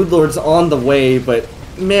 More Broodlords on the way, but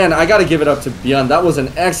man, I got to give it up to Byun. That was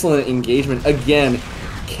an excellent engagement. Again,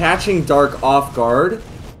 catching Dark off guard,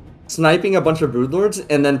 sniping a bunch of Broodlords,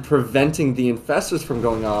 and then preventing the infestors from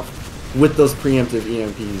going off with those preemptive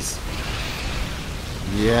EMPs.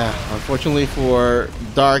 Yeah, unfortunately for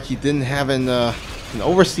Dark, he didn't have an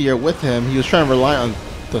overseer with him. He was trying to rely on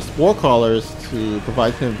the spore crawlers to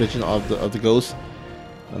provide him vision of the ghost.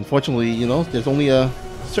 Unfortunately, you know, there's only a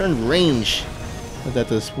certain range that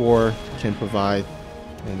the spore can provide,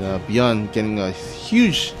 and Byun getting a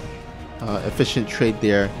huge efficient trade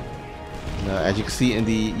there. And, as you can see in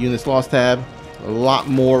the units lost tab, a lot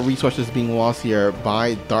more resources being lost here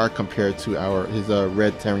by Dark compared to his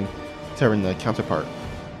red Terran counterpart.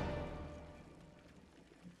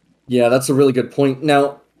 Yeah, that's a really good point.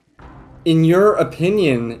 Now, in your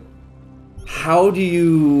opinion, how do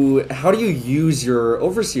you use your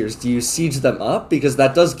overseers? Do you siege them up? Because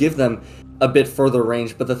that does give them a bit further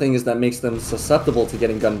range, but the thing is that makes them susceptible to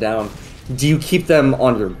getting gunned down. Do you keep them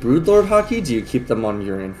on your Broodlord hockey? Do you keep them on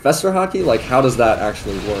your Infestor hockey? Like, how does that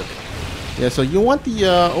actually work? Yeah, so you want the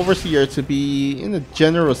Overseer to be in the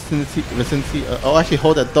general vicinity. Oh, actually,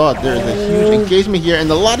 hold that thought. There is a huge engagement here, and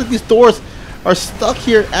a lot of these doors are stuck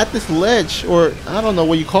here at this ledge, or I don't know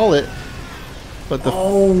what you call it. But the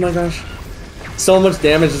oh my gosh. So much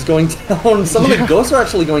damage is going down. Some of the ghosts are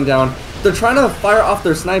actually going down. They're trying to fire off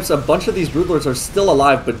their snipes. A bunch of these Broodlords are still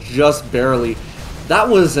alive, but just barely. That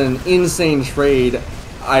was an insane trade.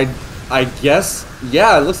 I guess,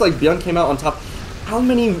 yeah, it looks like Byun came out on top. How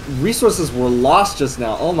many resources were lost just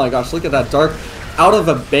now? Oh my gosh, look at that. Dark out of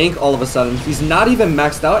a bank all of a sudden. He's not even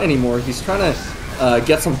maxed out anymore. He's trying to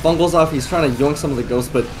get some fungals off. He's trying to yoink some of the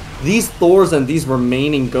ghosts, but these Thors and these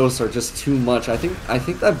remaining ghosts are just too much. I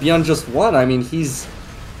think that Byun just won. I mean, he's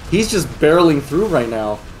just barreling through right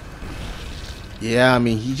now. Yeah, I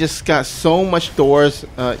mean, he just got so much Thors.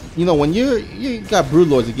 You know, when you got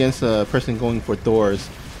Broodlords against a person going for Thors,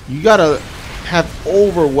 you gotta have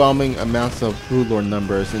overwhelming amounts of Broodlord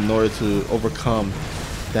numbers in order to overcome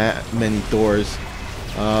that many Thors.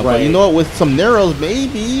 Right. But you know what, with some Narrows,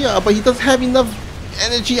 maybe, but he doesn't have enough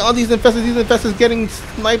energy on these infestors. These infestors getting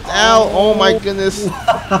sniped out. Oh my goodness.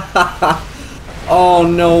 Oh,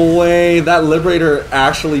 no way. That Liberator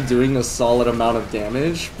actually doing a solid amount of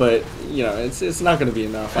damage, but, you know, it's not going to be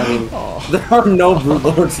enough. I mean, there are no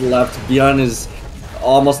Broodlords left. Byun is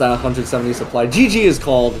almost at 170 supply. GG is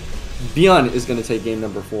called. Byun is going to take game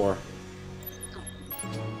number 4.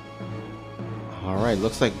 Alright,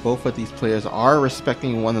 looks like both of these players are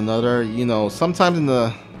respecting one another. You know, sometimes in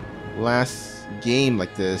the last game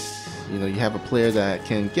like this, you know, you have a player that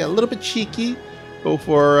can get a little bit cheeky, go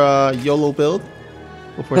for YOLO build,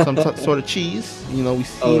 go for some sort of cheese. You know, we've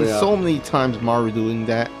seen so many times Maru doing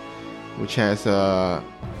that, which has,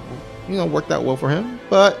 you know, worked out well for him.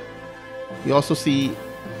 But you also see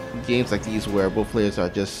games like these where both players are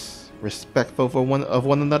just respectful for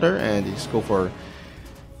one another and they just go for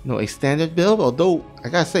a standard build. Although I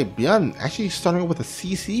gotta say, Byun actually starting with a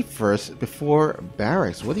CC first before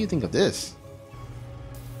barracks. What do you think of this?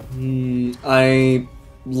 I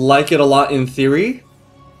like it a lot in theory.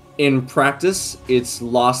 In practice, it's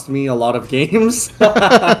lost me a lot of games.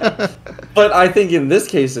 But I think in this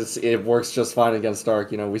case, it works just fine against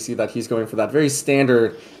Dark. We see that he's going for that very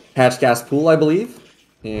standard hatch gas pool, I believe.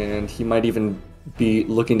 And he might even be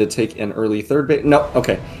looking to take an early third base. No,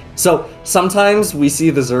 okay. So sometimes we see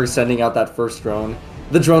the Zerg sending out that first drone.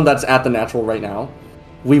 The drone that's at the natural right now.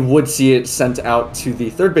 We would see it sent out to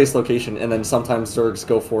the third base location, and then sometimes Zergs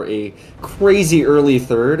go for a crazy early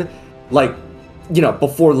third. Like,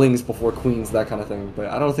 before Lings, before Queens, that kind of thing. But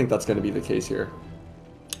I don't think that's going to be the case here.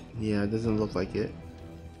 Yeah, it doesn't look like it.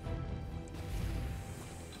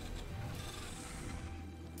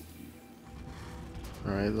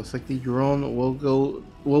 Alright, looks like the drone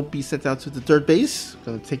will be sent out to the third base.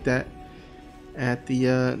 Gonna take that at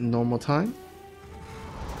the normal time.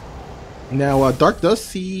 Now, Dark does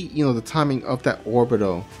see, the timing of that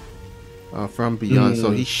orbital from Byun,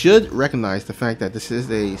 so he should recognize the fact that this is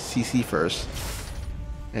a CC first.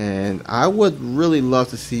 And I would really love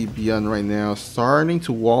to see Byun right now starting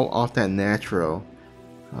to wall off that natural.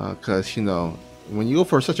 Because, when you go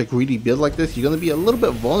for such a greedy build like this, you're going to be a little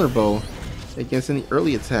bit vulnerable against any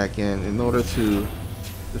early attack. And in order to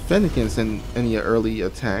defend against any early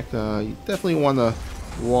attack, you definitely want to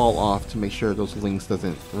wall off to make sure those Lings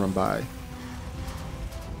doesn't run by.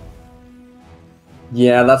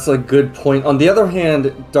 Yeah, that's a good point. On the other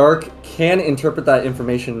hand, Dark can interpret that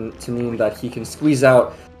information to mean that he can squeeze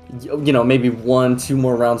out, maybe 1-2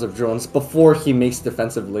 more rounds of drones before he makes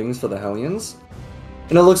defensive Lings for the Hellions.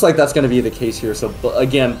 And it looks like that's going to be the case here. So,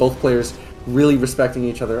 again, both players really respecting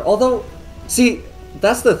each other. Although, see,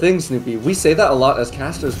 that's the thing, Snoopy. We say that a lot as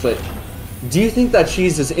casters, but do you think that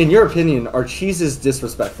cheeses, in your opinion, are cheeses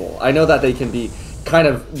disrespectful? I know that they can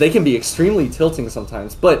be extremely tilting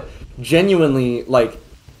sometimes, but genuinely, like,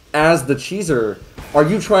 as the cheeser, are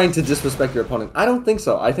you trying to disrespect your opponent? I don't think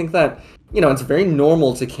so. I think that, it's very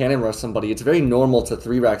normal to cannon rush somebody. It's very normal to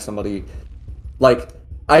 3-rack somebody. Like,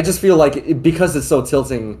 I just feel like because it's so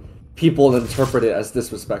tilting, people interpret it as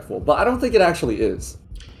disrespectful. But I don't think it actually is.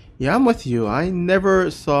 Yeah, I'm with you. I never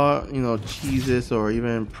saw, cheeses or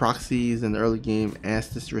even proxies in the early game as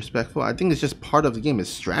disrespectful. I think it's just part of the game. It's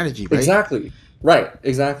strategy, right? Exactly. Right,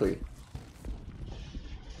 exactly.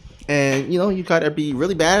 And, you gotta be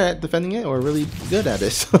really bad at defending it or really good at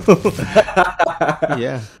it. So,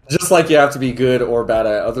 yeah. Just like you have to be good or bad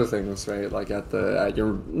at other things, right? Like at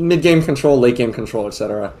your mid-game control, late-game control,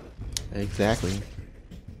 etc. Exactly.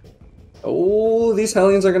 Oh, these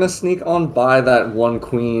Hellions are going to sneak on by that one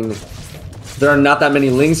Queen. There are not that many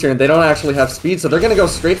Lings here, and they don't actually have speed, so they're going to go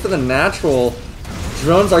straight for the natural.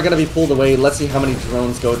 Drones are going to be pulled away. Let's see how many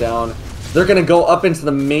drones go down. They're going to go up into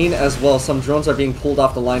the main as well. Some drones are being pulled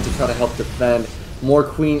off the line to try to help defend. More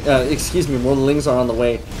more Lings are on the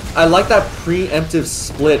way. I like that preemptive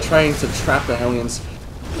split, trying to trap the Hellions.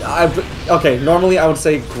 Okay, normally I would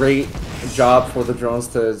say great job for the drones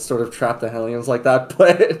to sort of trap the Hellions like that,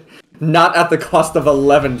 but not at the cost of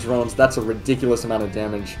 11 drones. That's a ridiculous amount of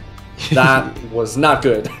damage. That was not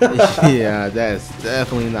good. Yeah, that's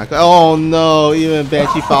definitely not good. Oh no, even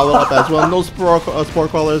Banshee follow up as well. No spore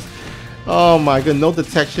crawlers. Oh my god, no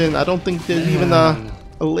detection. I don't think there's even a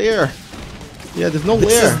lair. Yeah, there's no lair.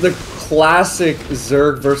 This is the classic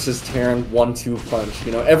Zerg versus Terran 1-2 punch.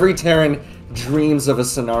 Every Terran dreams of a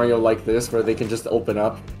scenario like this where they can just open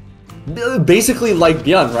up. Basically like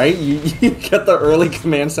Byun, right? You get the early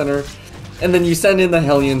command center, and then you send in the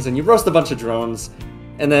Hellions, and you roast a bunch of drones,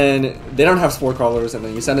 and then they don't have spore crawlers, and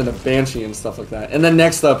then you send in a Banshee and stuff like that. And then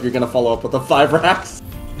next up, you're gonna follow up with the 5 racks.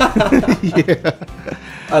 Yeah.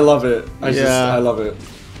 I love it. I love it.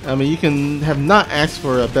 I mean, you can have not asked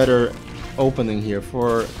for a better opening here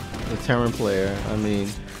for the Terran player. I mean,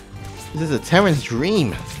 this is a Terran's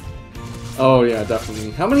dream. Oh yeah,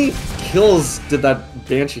 definitely. How many kills did that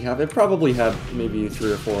Banshee have? It probably had maybe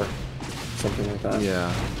 3 or 4. Something like that.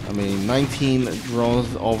 Yeah. I mean, 19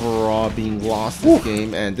 drones overall being lost this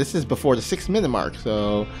game, and this is before the 6-minute mark,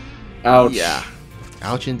 so... Ouch. Yeah.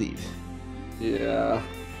 Ouch indeed. Yeah.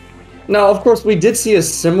 Now, of course, we did see a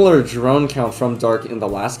similar drone count from Dark in the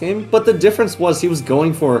last game, but the difference was he was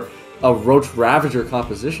going for a Roach Ravager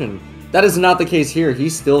composition. That is not the case here.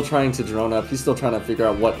 He's still trying to drone up. He's still trying to figure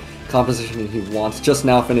out what composition he wants. Just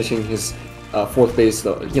now finishing his 4th base,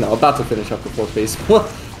 though, about to finish up the 4th base.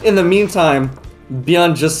 In the meantime,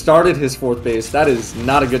 Byun just started his 4th base. That is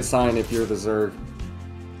not a good sign if you're the Zerg.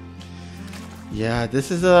 Yeah,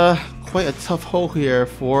 this is quite a tough hole here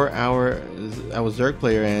for our Zerg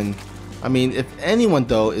player, and I mean, if anyone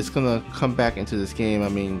though is gonna come back into this game, I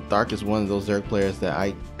mean, Dark is one of those Zerg players that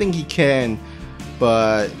I think he can,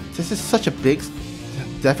 but this is such a big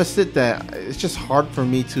deficit that it's just hard for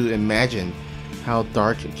me to imagine how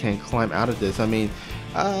Dark can climb out of this. I mean,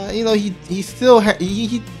 you know, he still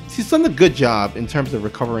he's done a good job in terms of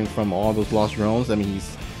recovering from all those lost drones. I mean,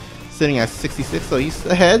 he's sitting at 66, so he's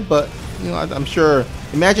ahead, but you know, I'm sure,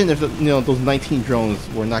 imagine if, you know, those 19 drones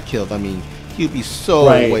were not killed. I mean, he would be so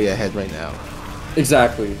way ahead right now.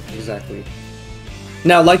 Exactly.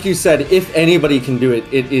 Now, like you said, if anybody can do it,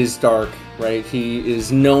 it is Dark, right? He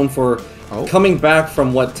is known for coming back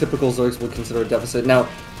from what typical Zergs would consider a deficit. Now,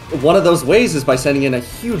 one of those ways is by sending in a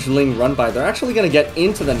huge Ling run-by. They're actually going to get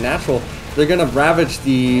into the natural. They're going to ravage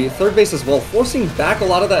the third base as well, forcing back a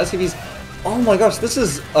lot of the SCVs. Oh my gosh, this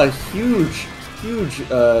is a huge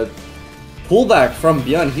pullback from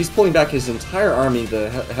Byun. He's pulling back his entire army, the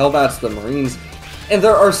Hellbats, the Marines, and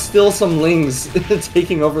there are still some Lings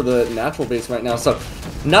taking over the natural base right now. So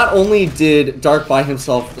not only did Dark buy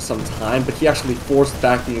himself some time, but he actually forced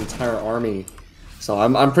back the entire army. So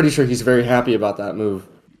I'm pretty sure he's very happy about that move.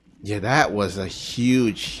 Yeah, that was a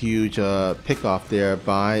huge pick-off there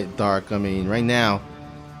by Dark. I mean, right now,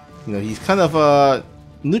 you know, he's kind of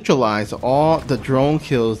neutralized all the drone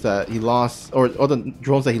kills that he lost, or all the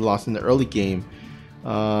drones that he lost in the early game.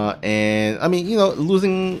 And I mean, you know,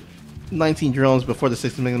 losing 19 drones before the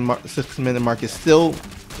 6-minute mark is still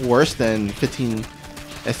worse than 15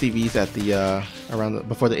 SCVs at the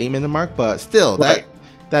before the 8-minute mark, but still,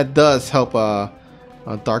 that does help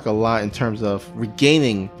Dark a lot in terms of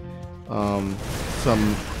regaining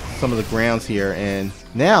some of the grounds here. And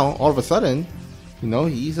now all of a sudden, you know,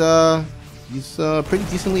 he's pretty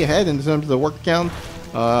decently ahead in terms of the work count.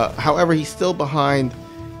 However, he's still behind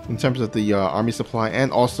in terms of the army supply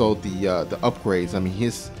and also the upgrades. I mean,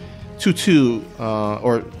 his 2-2,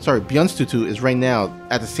 Byun's 2-2 is right now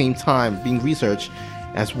at the same time being researched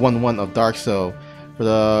as 1-1 of Dark. So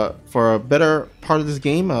for a better part of this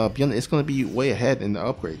game, Byun is going to be way ahead in the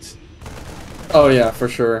upgrades. Oh yeah, for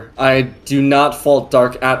sure. I do not fault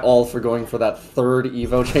Dark at all for going for that third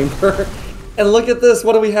Evo chamber. And look at this,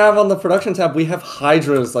 what do we have on the production tab? We have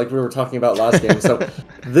Hydras, like we were talking about last game. So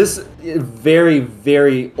this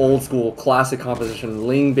very old school classic composition,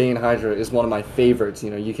 Ling Bane Hydra, is one of my favorites.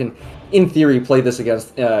 You know, you can, in theory, play this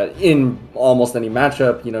against in almost any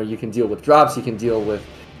matchup. You know, you can deal with drops, you can deal with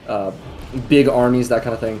big armies, that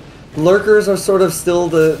kind of thing. Lurkers are sort of still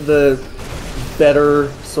the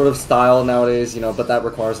better sort of style nowadays, you know, but that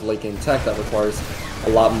requires late game tech, that requires a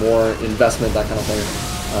lot more investment, that kind of thing.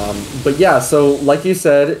 But yeah, so like you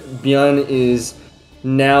said, Byun is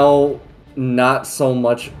now not so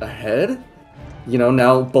much ahead. You know,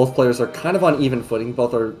 now both players are kind of on even footing.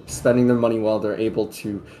 Both are spending their money well. They're able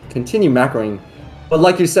to continue macroing. But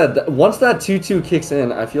like you said, once that 2-2 kicks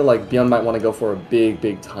in, I feel like Byun might want to go for a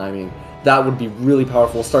big timing. That would be really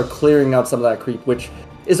powerful. Start clearing out some of that creep, which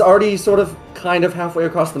is already sort of kind of halfway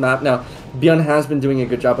across the map. Now, Byun has been doing a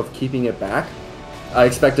good job of keeping it back. I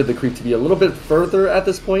expected the creep to be a little bit further at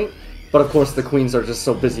this point, but of course the queens are just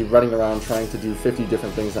so busy running around trying to do 50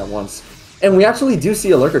 different things at once. And we actually do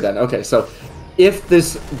see a lurker den. Okay, so if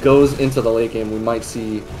this goes into the late game, we might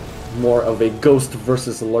see more of a ghost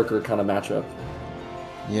versus lurker kind of matchup.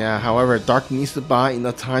 Yeah, however, Dark needs to buy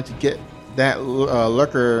enough time to get that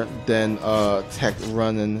lurker den tech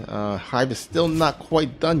running. Hive is still not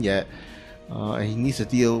quite done yet, and he needs to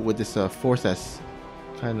deal with this force that's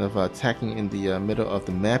kind of attacking in the middle of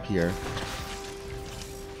the map here.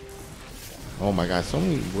 Oh my god, so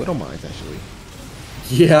many Widow Mines actually.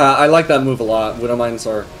 Yeah, I like that move a lot. Widow Mines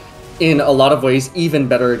are, in a lot of ways, even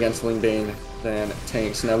better against Ling Bane than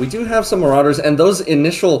tanks. Now, we do have some Marauders, and those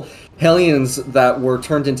initial Hellions that were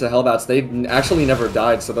turned into Hellbats, they actually never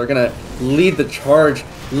died, so they're going to lead the charge.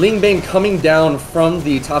 Ling Bane coming down from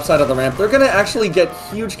the top side of the ramp. They're going to actually get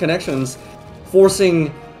huge connections,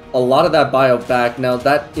 forcing a lot of that bio back. Now,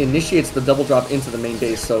 that initiates the double drop into the main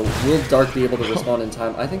base, so will Dark be able to respond in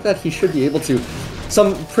time? I think that he should be able to.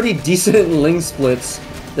 Some pretty decent Ling splits.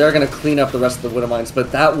 They're going to clean up the rest of the Widow Mines,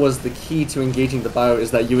 but that was the key to engaging the bio,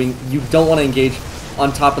 is that you don't want to engage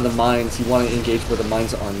on top of the mines. You want to engage where the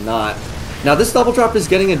mines are not. Now, this double drop is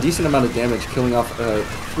getting a decent amount of damage, killing off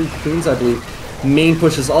 3 queens, I believe. Main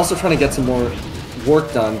push is also trying to get some more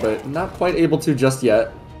work done, but not quite able to just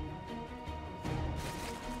yet.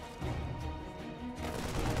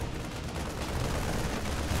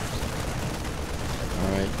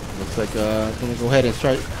 Looks like gonna go ahead and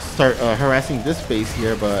start harassing this base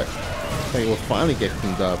here, but I think it will finally get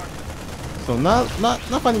cleaned up. So not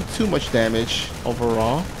finding too much damage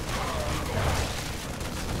overall.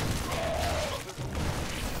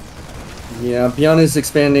 Yeah, Byun is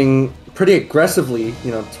expanding pretty aggressively,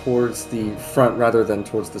 you know, towards the front rather than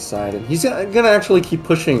towards the side, and he's gonna actually keep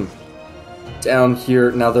pushing down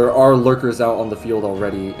here. Now there are lurkers out on the field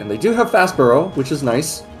already, and they do have fast burrow, which is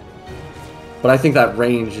nice. But I think that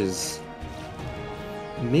range is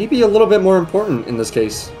maybe a little bit more important in this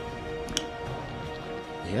case.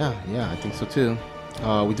 Yeah, I think so too.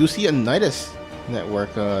 We do see a Nidus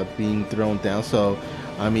network being thrown down, so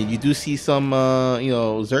I mean, you do see some you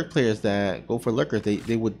know, Zerg players that go for lurkers.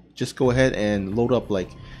 They would just go ahead and load up like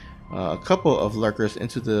a couple of lurkers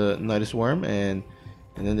into the Nidus worm, and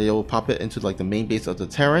then they will pop it into like the main base of the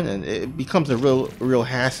Terran, and it becomes a real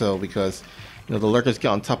hassle because, you know, the lurkers get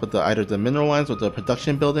on top of either the mineral lines or the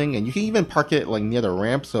production building, and you can even park it like near the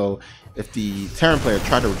ramp. So if the Terran player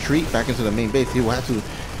tried to retreat back into the main base, he will have to,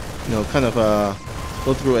 you know, kind of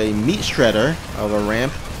go through a meat shredder of a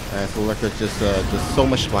ramp, as the lurker just does so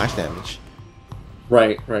much splash damage.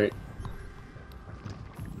 Right.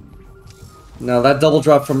 Now that double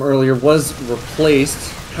drop from earlier was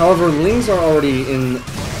replaced. However, Lings are already in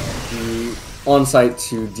the on-site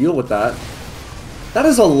to deal with that. That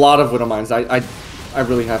is a lot of Widow Mines. I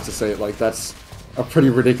really have to say it, like, that's a pretty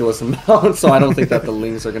ridiculous amount, so I don't think that the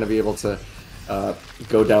Lings are going to be able to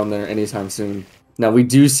go down there anytime soon. Now we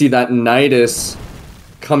do see that Nidus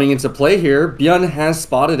coming into play here. Byun has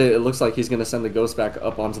spotted it. It looks like he's going to send the Ghost back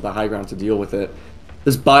up onto the high ground to deal with it.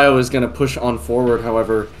 This bio is going to push on forward,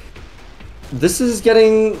 however. This is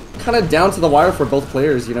getting kind of down to the wire for both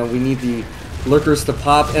players. You know, we need the lurkers to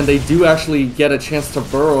pop, and they do actually get a chance to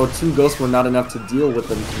burrow. 2 ghosts were not enough to deal with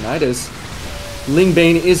the Nidus.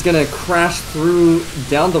 Lingbane is going to crash through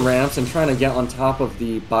down the ramps and trying to get on top of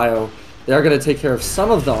the bio. They are going to take care of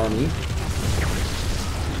some of the army.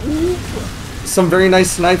 Some very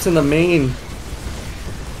nice snipes in the main.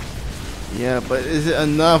 Yeah, but is it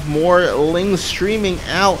enough? More Lings streaming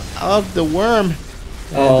out of the worm.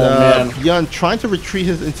 And, man. Byun trying to retreat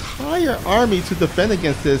his entire army to defend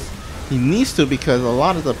against this. He needs to, because a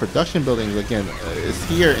lot of the production buildings, again, is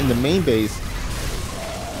here in the main base.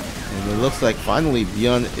 And it looks like finally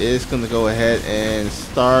Byun is going to go ahead and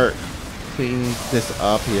start cleaning this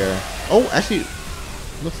up here. Oh, actually,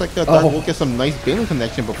 looks like Dark will get some nice Byun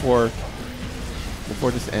connection before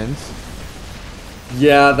this ends.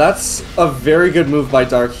 Yeah, that's a very good move by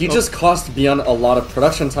Dark. He just cost Byun a lot of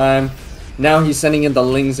production time. Now he's sending in the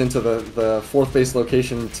Lings into the 4th base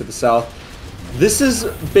location to the south. This is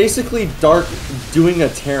basically Dark doing a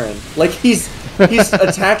Terran. Like, he's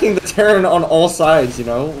attacking the Terran on all sides, you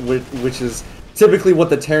know, which is typically what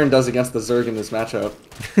the Terran does against the Zerg in this matchup.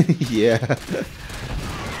 Yeah.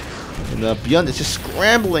 And Byun is just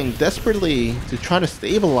scrambling desperately to try to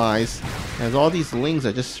stabilize, as all these Lings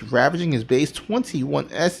are just ravaging his base. 21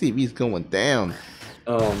 SCVs going down.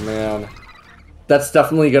 Oh, man. That's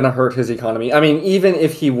definitely going to hurt his economy. I mean, even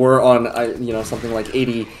if he were on, you know, something like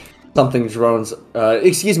 80-something drones,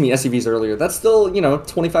 excuse me, SCVs earlier, that's still, you know,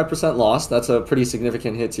 25% loss. That's a pretty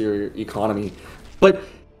significant hit to your economy. But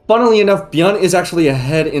funnily enough, Byun is actually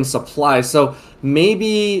ahead in supply, so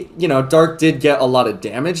maybe, you know, Dark did get a lot of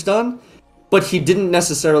damage done, but he didn't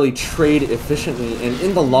necessarily trade efficiently, and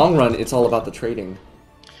in the long run, it's all about the trading.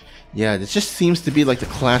 Yeah, this just seems to be like the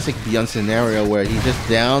classic Byun scenario where he's just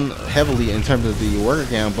down heavily in terms of the worker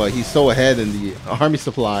count, but he's so ahead in the army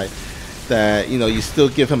supply that, you know, you still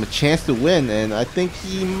give him a chance to win, and I think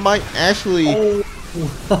he might actually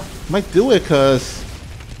might do it, because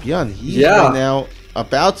Byun, he's right now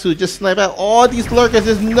about to just snipe out all these lurkers.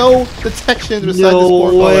 There's no detection beside this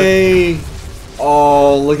poor way.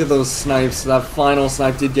 Oh, look at those snipes. That final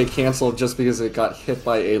snipe did get canceled just because it got hit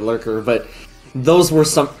by a lurker, but those were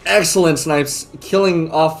some excellent snipes, killing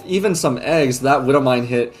off even some eggs. That Widowmine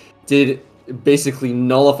hit did basically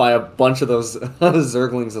nullify a bunch of those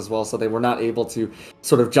Zerglings as well, so they were not able to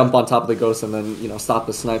sort of jump on top of the ghost and then, you know, stop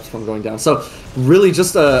the snipes from going down. So really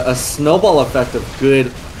just a snowball effect of good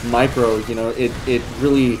micro. You know, it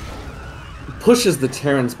really pushes the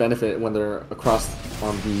Terran's benefit when they're across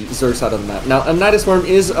on the Zerg side of the map. Now, a Nidus Worm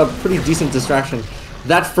is a pretty decent distraction.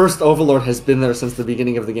 That first Overlord has been there since the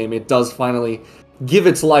beginning of the game. It does finally give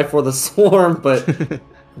its life for the Swarm, but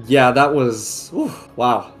yeah, that was...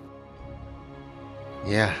 wow.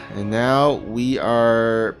 Yeah, and now we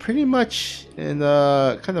are pretty much in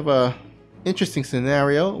a kind of a interesting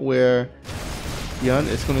scenario where Byun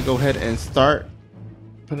is going to go ahead and start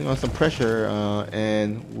putting on some pressure,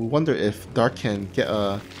 and we wonder if Dark can get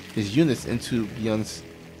his units into Byun's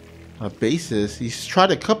bases. He's tried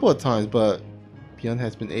a couple of times, but Byun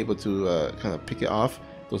has been able to kind of pick it off,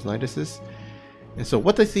 those Niduses. And so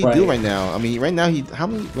what does he do right now? I mean, right now how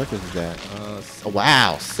many lurkers is that?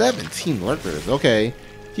 Wow, 17 lurkers. Okay,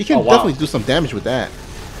 he can definitely do some damage with that.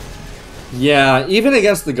 Yeah, even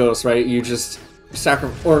against the ghost, right? You just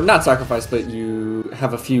not sacrifice, but you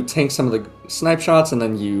have a few tank some of the snipe shots, and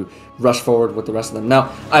then you rush forward with the rest of them.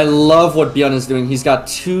 Now, I love what Byun is doing. He's got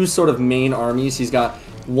two sort of main armies. He's got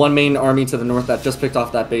one main army to the north that just picked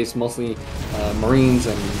off that base, mostly Marines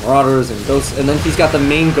and Marauders and Ghosts. And then he's got the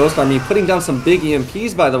main Ghost army putting down some big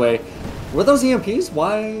EMPs, by the way. Were those EMPs?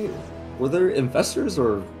 Why? Were there Infestors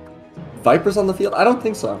or Vipers on the field? I don't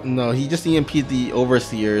think so. No, he just EMP'd the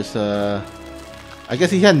Overseers. I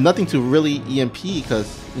guess he had nothing to really EMP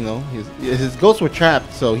because, you know, his Ghosts were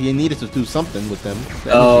trapped, so he needed to do something with them.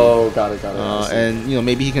 Oh, got it. And, you know,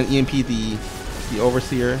 maybe he can EMP the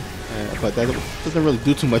Overseer. But that doesn't really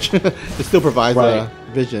do too much. It still provides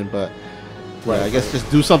vision, but I guess just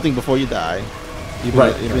do something before you die,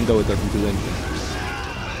 even though it doesn't do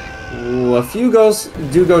anything. Ooh, a few ghosts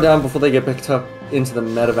do go down before they get picked up into the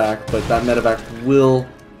medevac, but that medevac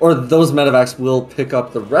those medevacs will pick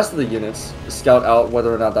up the rest of the units, scout out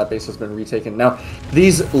whether or not that base has been retaken. Now,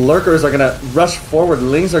 these lurkers are going to rush forward.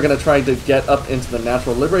 Lings are going to try to get up into the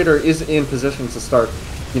natural. Liberator is in position to start,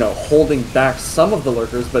 you know, holding back some of the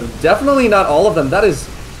lurkers, but definitely not all of them. That is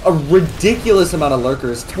a ridiculous amount of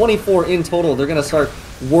lurkers. 24 in total. They're going to start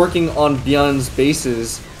working on Byun's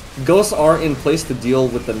bases. Ghosts are in place to deal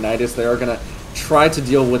with the Nidus. They are going to try to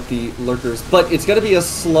deal with the lurkers, but it's going to be a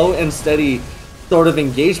slow and steady sort of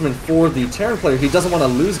engagement for the Terran player. He doesn't want to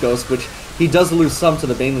lose Ghosts, which he does lose some to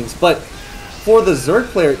the Banelings, but for the Zerg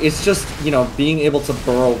player, it's just, you know, being able to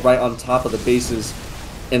burrow right on top of the bases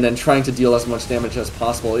and then trying to deal as much damage as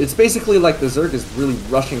possible. It's basically like the Zerg is really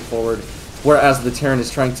rushing forward, whereas the Terran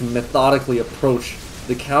is trying to methodically approach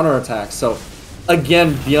the counterattack. So,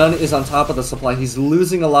 again, Byun is on top of the supply. He's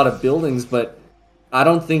losing a lot of buildings, but I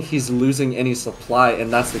don't think he's losing any supply,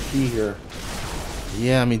 and that's the key here.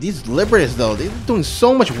 Yeah, I mean, these Liberators, though, they're doing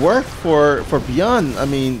so much work for Byun. I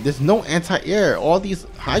mean, there's no anti-air. All these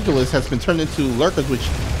Hydralisks has been turned into Lurkers, which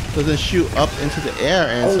doesn't shoot up into the air,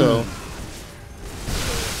 and so...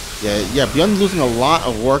 Yeah, Byun losing a lot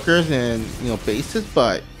of workers and, you know, bases,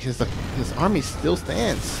 but his army still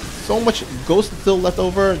stands. So much Ghost still left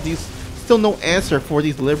over. Still no answer for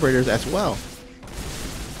these Liberators as well.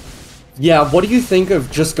 Yeah, what do you think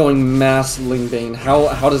of just going mass Ling Bane?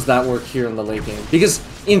 How does that work here in the late game? Because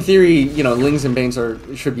in theory, you know, Lings and Banes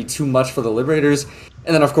should be too much for the Liberators,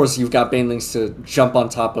 and then of course you've got Banelings to jump on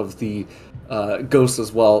top of the Ghosts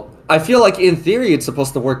as well. I feel like in theory it's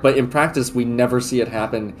supposed to work, but in practice we never see it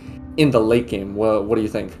happen in the late game. What do you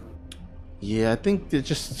think? Yeah, I think there's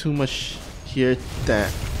just too much here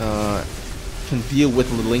that can deal with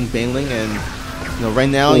the Ling Baneling, and you know, right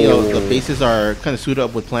now, you know, the bases are kind of suited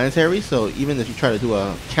up with planetaries, so even if you try to do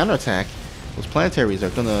a counterattack, those planetaries are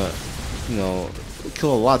gonna, you know,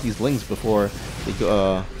 kill a lot of these Lings before they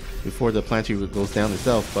go, before the planetary goes down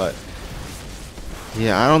itself. But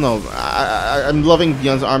yeah, I don't know. I'm loving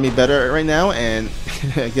Byun's army better right now, and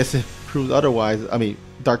I guess it proves otherwise. I mean,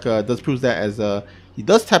 Dark does prove that as he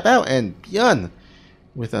does tap out, and Byun,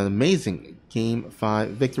 with an amazing Game 5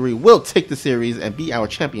 victory, will take the series and be our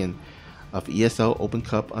champion of ESL Open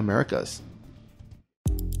Cup Americas.